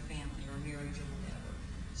destroyed their family or marriage or whatever.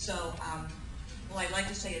 So well, I'd like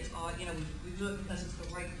to say it's all, you know, we do it because it's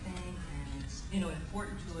the right thing and it's, you know,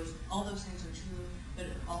 important to us. All those things are true, but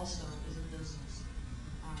it also is a business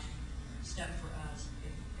step for us.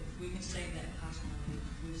 If we can save that customer,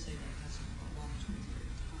 we've saved that customer for a long term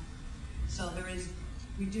period of time. So there is,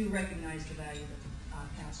 we do recognize the value that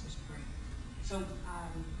the counselors bring. So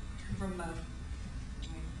from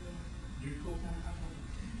You're cool.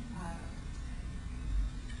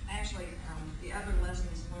 Actually, the other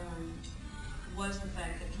lessons learned was the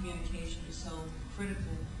fact that communication is so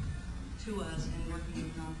critical to us in working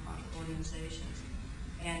with nonprofit organizations.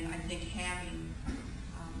 And I think having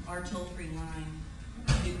our toll-free line,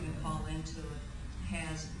 you can call into it,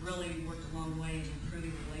 has really worked a long way in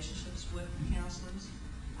improving relationships with counselors.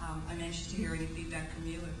 I'm anxious to hear any feedback from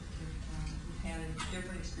you if you've had a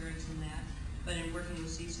different experience in that. But in working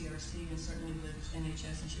with CCRC and certainly with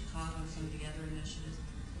NHS in Chicago and some of the other initiatives,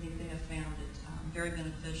 I think they have found it very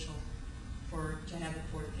beneficial to have the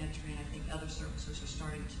port of entry, and I think other services are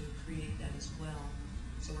starting to create that as well.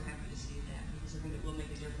 So we're happy to see that because I think it will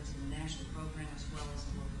make a difference in the national program as well as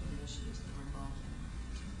the local initiatives that we're involved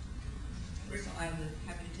in. So I'm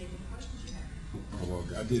happy to take any questions you have. Well,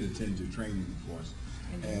 I did attend your training, of course,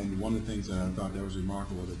 and one of the things that I thought that was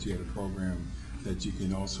remarkable that you had a program that you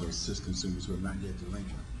can also assist consumers who are not yet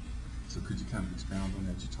delinquent. So could you kind of expound on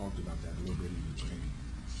that? You talked about that a little bit in your training.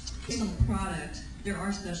 Based on the product, there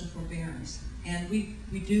are special forbearance, and we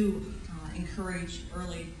do encourage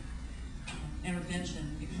early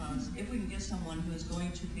intervention because if we can get someone who is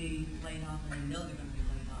going to be laid off and they know they're going to be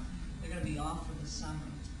laid off, they're going to be off for the summer.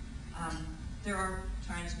 There are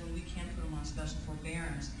times when we can put them on special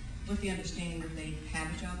forbearance with the understanding that they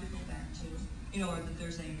have a job to go back to, you know, or that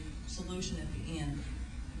there's a solution at the end.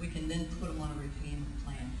 We can then put them on a repayment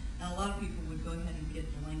plan. Now, a lot of people would go ahead and get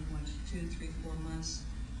delinquent 2, 3, 4 months.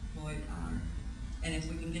 And if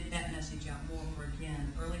we can get that message out more, or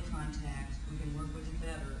again, early contact, we can work with it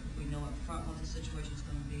better. We know up front what the situation is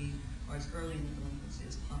going to be, or as early in the delinquency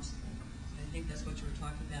as possible. I think that's what you were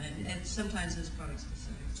talking about, and sometimes it's product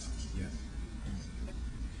specific. Yes.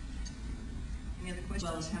 Any other questions? As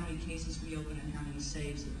well as how many cases we open and how many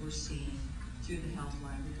saves that we're seeing through the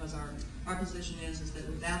helpline, because our position is that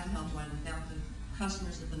without the helpline, without the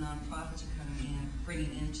customers that the nonprofits are coming in,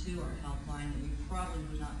 bringing into our helpline, that we probably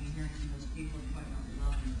would not be hearing from those people and quite not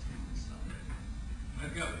loving the town. So.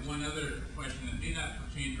 I've got one other question that may not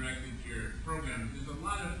pertain directly to your program. There's a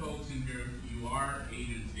lot of folks in here, you are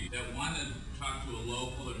agency, that want to talk to a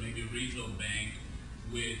local or maybe a regional bank,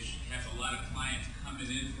 which has a lot of clients coming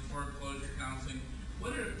in for foreclosure counseling.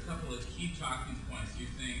 What are a couple of key talking points you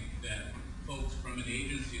think that folks from an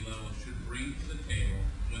agency level should bring to the table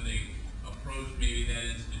when they approach maybe that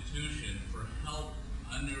institution for help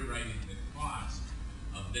underwriting the cost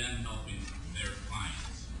of them helping their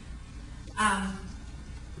clients?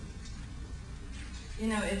 You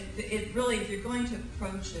know, it really, if you're going to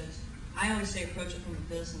approach it, I always say approach it from a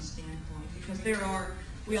business standpoint, because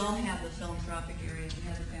we all have the philanthropic areas, we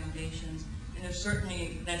have the foundations, and there's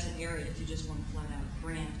certainly, that's an area that you just want to flat out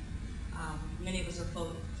grant. Many of us are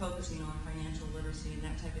focusing on financial literacy and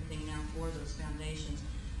that type of thing now for those foundations.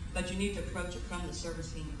 But you need to approach it from the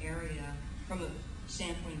servicing area, from a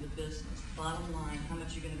standpoint of the business. Bottom line, how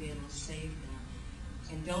much you're going to be able to save them.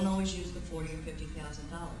 And don't always use the $40,000 or $50,000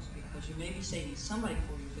 because you may be saving somebody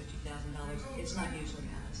 $40,000 or $50,000. It's not usually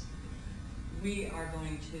us. We are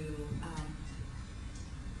going to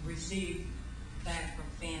receive back from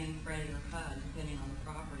Fannie, Freddie, or HUD, depending on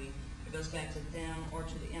the property. It goes back to them or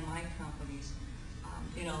to the MI companies.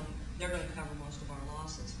 You know, they're going to cover most of our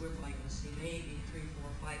losses. We're probably going to see maybe 3,000,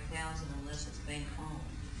 4,000, 5,000 unless it's bank owned.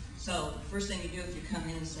 So the first thing you do if you come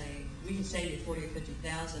in and say, we can save you 40,000 or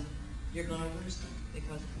 50,000, you're going to lose them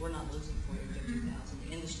because we're not losing 40,000 or 50,000.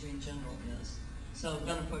 The industry in general is. So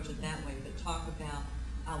don't approach it that way, but talk about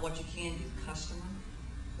what you can do. Customer,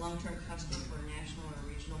 long-term customer for a national or a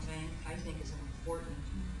regional bank, I think is an important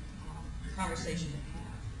conversation to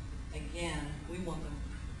have. Again, we want them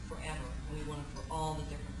forever, and we want them for all the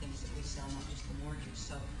different things that we sell, not just the mortgage.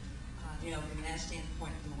 So, you know, from that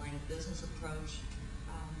standpoint, from the line of business approach,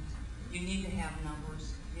 you need to have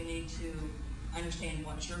numbers. You need to understand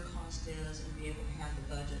what your cost is and be able to have the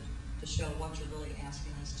budget to show what you're really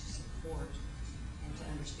asking us to support and to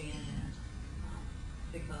understand that.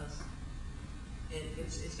 Because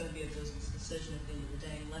it's going to be a business decision at the end of the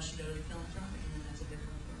day, unless you go to the philanthropic, and then that's a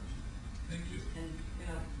different approach. Thank you. And,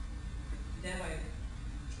 you know, that way,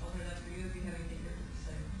 open it up for you if you have anything different to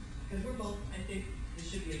say. Because we're both, I think, it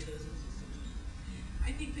should be a business decision.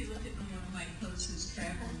 I think we look at one of my closest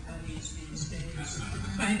traveling buddies these days.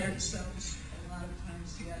 We find ourselves a lot of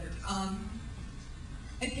times together.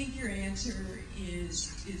 I think your answer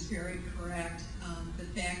is very correct.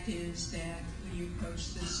 The fact is that when you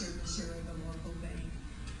approach the servicer of a local bank,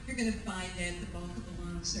 you're going to find that the bulk of the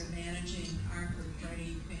loans they're managing aren't for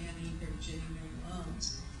Freddie, Fannie, they're genuine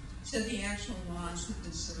loans. So the actual loss that the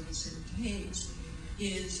servicer takes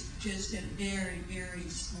is just a very, very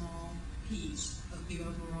small piece of the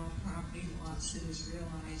overall property loss that is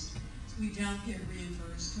realized. We don't get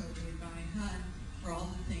reimbursed totally by HUD for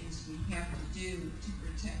all the things we have to do to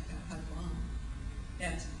protect a HUD loan.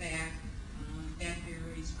 That's a fact. That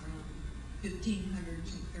varies from $1,500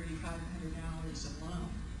 to $3,500 a loan.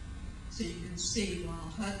 So you can see,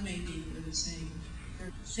 while HUD may be losing,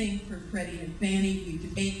 same for Freddie and Fannie, we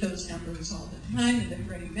debate those numbers all the time in the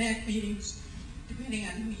Freddie Mac meetings. Depending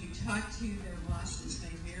on who you talk to, their losses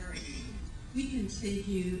may vary. We can save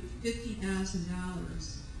you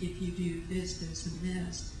 $50,000 if you do this, this, and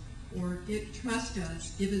this. Or trust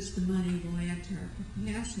us, give us the money, we'll add to our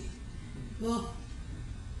capacity. Well,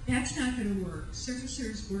 that's not going to work.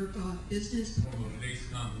 Servicers work off business. Form of base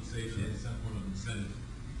compensation and some form of incentive.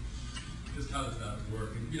 Just how does that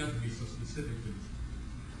work? And you don't have to be so specific, but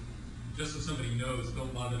just so somebody knows,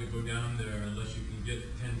 don't bother to go down there unless you can get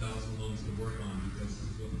 10,000 loans to work on, because this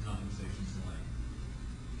is what the compensation's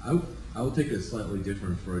like. I will take a slightly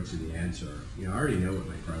different approach to the answer. You know, I already know what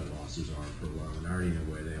my credit losses are per loan. I already know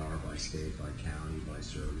where they are by state, by county, by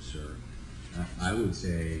servicer. I would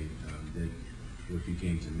say that if you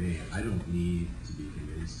came to me, I don't need to be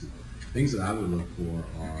convinced. Things that I would look for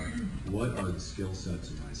are, what are the skill sets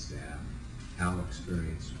of my staff? How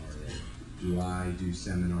experienced are they? Do I do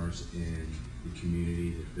seminars in the community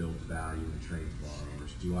that build value and train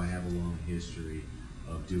borrowers? Do I have a long history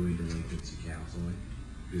of doing delinquency counseling?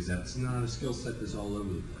 Because that's not a skill set that's all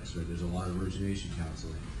over the place, right? There's a lot of origination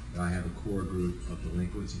counseling. I have a core group of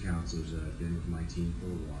delinquency counselors that have been with my team for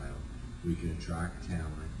a while. We can attract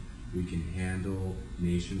talent. We can handle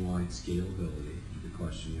nationwide scalability, the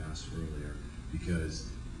question you asked earlier, because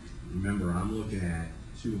remember, I'm looking at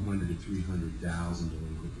 200 to 300,000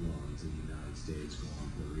 delinquent loans in the United States,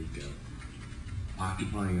 Guam, Puerto Rico.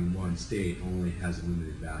 Occupying in one state only has a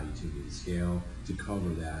limited value to me. The scale to cover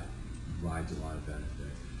that provides a lot of benefit.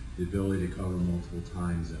 The ability to cover multiple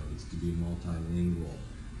time zones, to be multilingual.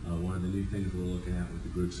 One of the new things we're looking at with the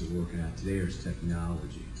groups that we're working at today is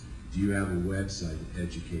technology. Do you have a website that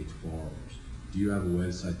educates borrowers? Do you have a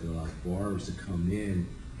website that allows borrowers to come in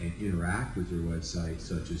and interact with your website,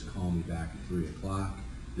 such as call me back at 3 o'clock,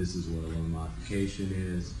 this is what a loan modification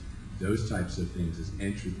is, those types of things as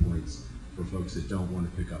entry points for folks that don't want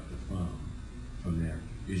to pick up the phone from there.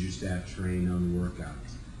 Is your staff trained on the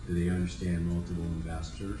workouts? Do they understand multiple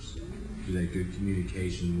investors? Do they have good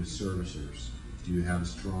communication with servicers? Do you have a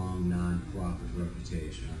strong nonprofit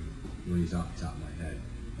reputation? Let me off the top of my head.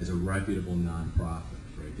 As a reputable nonprofit,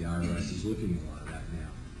 right? The IRS is looking at a lot of that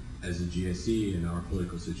now. As a GSE in our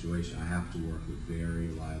political situation, I have to work with very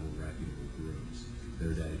reliable, reputable groups that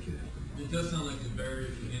are dedicated to helping. It does sound like the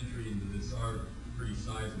barriers to entry into this are pretty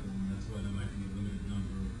sizable, and that's why there might be a limited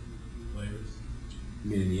number of players. You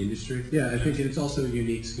mean in the industry? Yeah, I think it's also a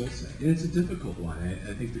unique skill set. And it's a difficult one.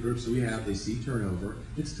 I think the groups that we have, they see turnover.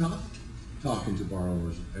 It's tough talking to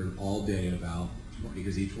borrowers all day about,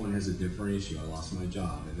 because each one has a different issue. I lost my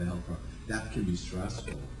job, I have a health problem. That can be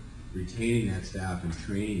stressful. Retaining that staff and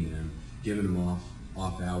training them, giving them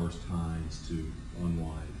off hours times to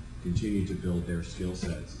unwind, continue to build their skill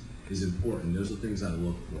sets is important. Those are things I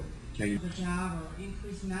look for. The job or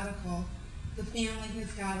increased medical, the family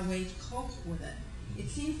has got a way to cope with it. It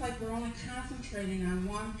seems like we're only concentrating on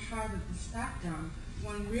one part of the spectrum,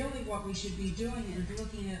 when really what we should be doing is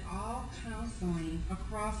looking at all counseling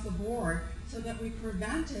across the board so that we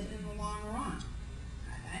prevent it in the long run.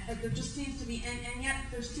 There just seems to be, and yet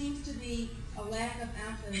there seems to be a lack of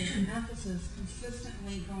emphasis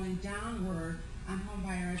consistently going downward on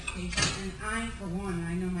homebuyer education. And I, for one,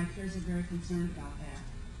 I know my peers are very concerned about that.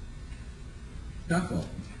 Not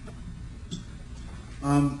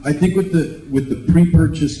I think with the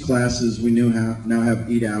pre-purchase classes, we now have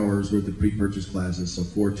 8 hours worth of pre-purchase classes, so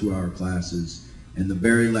 4 2-hour classes. And the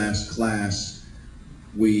very last class,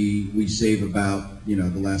 we save about the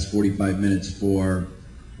last 45 minutes for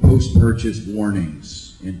post-purchase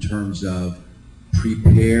warnings in terms of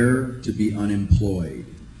prepare to be unemployed.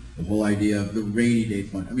 The whole idea of the rainy day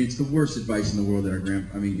fund. I mean, it's the worst advice in the world that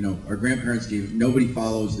our grandparents gave. Nobody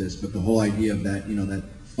follows this, but the whole idea of that, that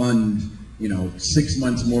fund. 6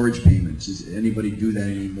 months mortgage payments. Does anybody do that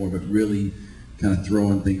anymore? But really kind of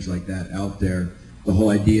throwing things like that out there. The whole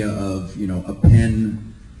idea of, a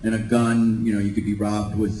pen and a gun, you could be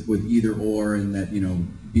robbed with either or, and that,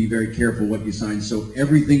 be very careful what you sign. So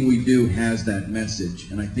everything we do has that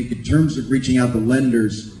message. And I think in terms of reaching out to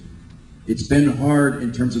lenders, it's been hard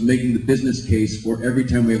in terms of making the business case for every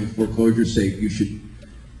time we have a foreclosure safe, you should,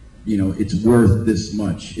 you know, it's worth this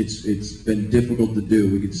much. It's been difficult to do.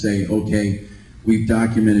 We could say, okay, we've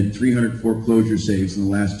documented 300 foreclosure safes in the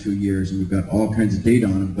last 2 years, and we've got all kinds of data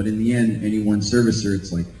on them. But in the end, any one servicer,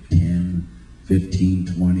 it's like 10, 15,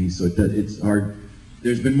 20. So it's hard.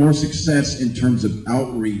 There's been more success in terms of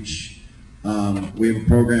outreach. We have a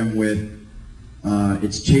program with,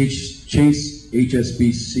 it's Chase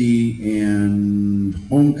HSBC and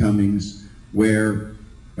Homecomings, where,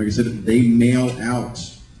 like I said, they mail out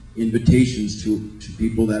invitations to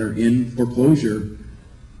people that are in foreclosure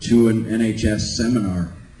to an NHS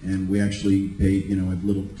seminar, and we actually pay, you know, have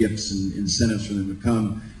little gifts and incentives for them to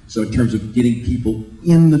come. So in terms of getting people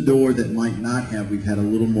in the door that might not have, we've had a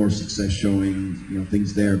little more success showing, you know,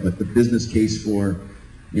 things there. But the business case for,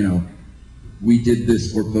 you know, we did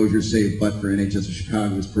this foreclosure safe, but for NHS of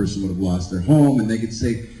Chicago, this person would have lost their home, and they could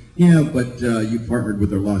say, yeah, but you partnered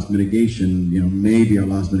with our loss mitigation, you know, maybe our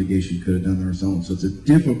loss mitigation could have done it ourselves. So it's a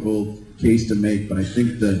difficult case to make, but I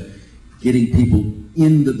think that getting people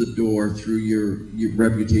into the door through your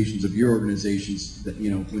reputations of your organizations, that,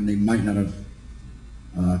 you know, when they might not have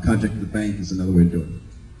contacted the bank, is another way to do it.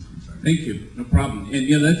 Thank you. No problem. And,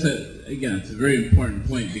 you know, that's it's a very important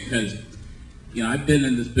point, because, you know, I've been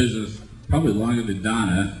in this business probably longer than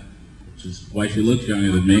Donna, which is why she looks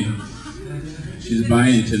younger than me. She's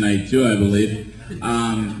buying tonight too, I believe.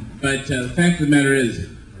 But the fact of the matter is,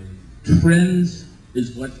 trends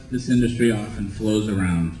is what this industry often flows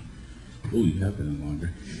around. Oh, you have been in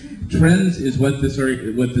longer. Trends is what this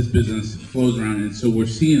business flows around, and so we're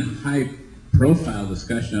seeing high-profile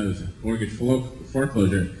discussion of mortgage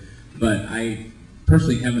foreclosure. But I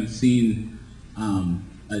personally haven't seen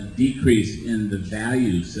a decrease in the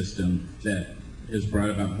value system that has brought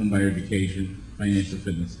about homebuyer education, financial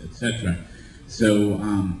fitness, etc. So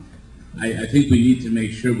I think we need to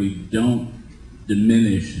make sure we don't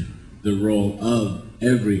diminish the role of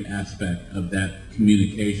every aspect of that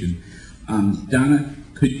communication. Donna,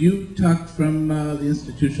 could you talk from the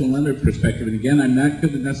institutional lender perspective? And again, I'm not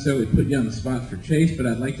going to necessarily put you on the spot for Chase, but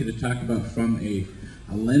I'd like you to talk about from a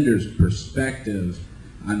lender's perspective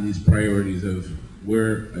on these priorities of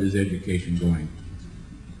where is education going.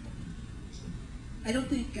 I don't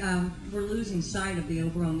think we're losing sight of the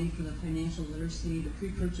overall need for the financial literacy, the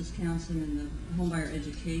pre-purchase counseling, and the homebuyer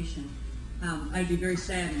education. I'd be very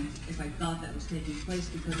saddened if I thought that was taking place,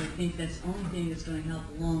 because I think that's the only thing that's going to help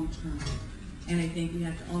long term. And I think we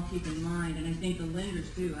have to all keep in mind, and I think the lenders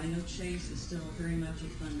do. I know Chase is still very much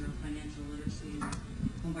a funder of financial literacy and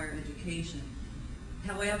homebuyer education.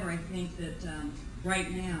 However, I think that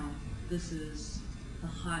right now, this is the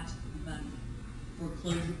hot button.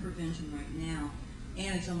 Foreclosure prevention right now.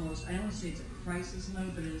 And it's almost, I don't want to say it's a crisis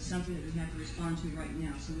mode, but it is something that we have to respond to right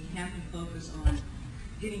now. So we have to focus on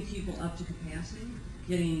getting people up to capacity,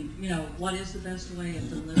 getting, you know, what is the best way of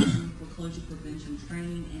delivering foreclosure prevention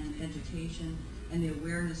training and education, and the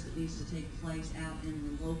awareness that needs to take place out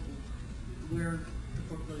in the local where the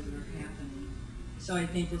foreclosures are happening. So I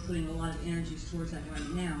think we're putting a lot of energies towards that right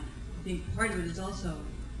now. I think part of it is also,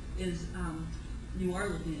 you are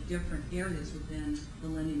looking at different areas within the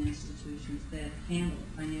lending institutions that handle it.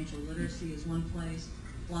 Financial literacy is one place,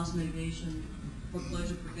 loss mitigation,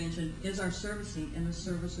 foreclosure prevention is our servicing, and the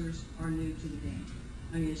servicers are new to the game.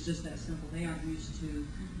 I mean, it's just that simple. They aren't used to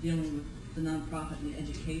dealing with the nonprofit and the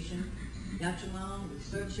education. You got your loan, we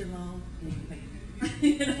service your loan, and you pay.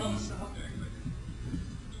 You know, so.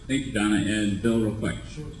 Thank you, Donna. And Bill, real quick.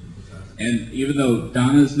 And even though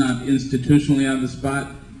Donna's not institutionally on the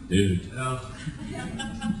spot, dude. No.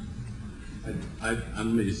 I'm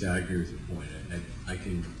going to just say I agree with your point.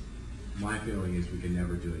 My feeling is we can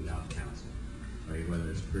never do enough counseling, right? Whether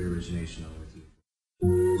it's pre-origination or with you.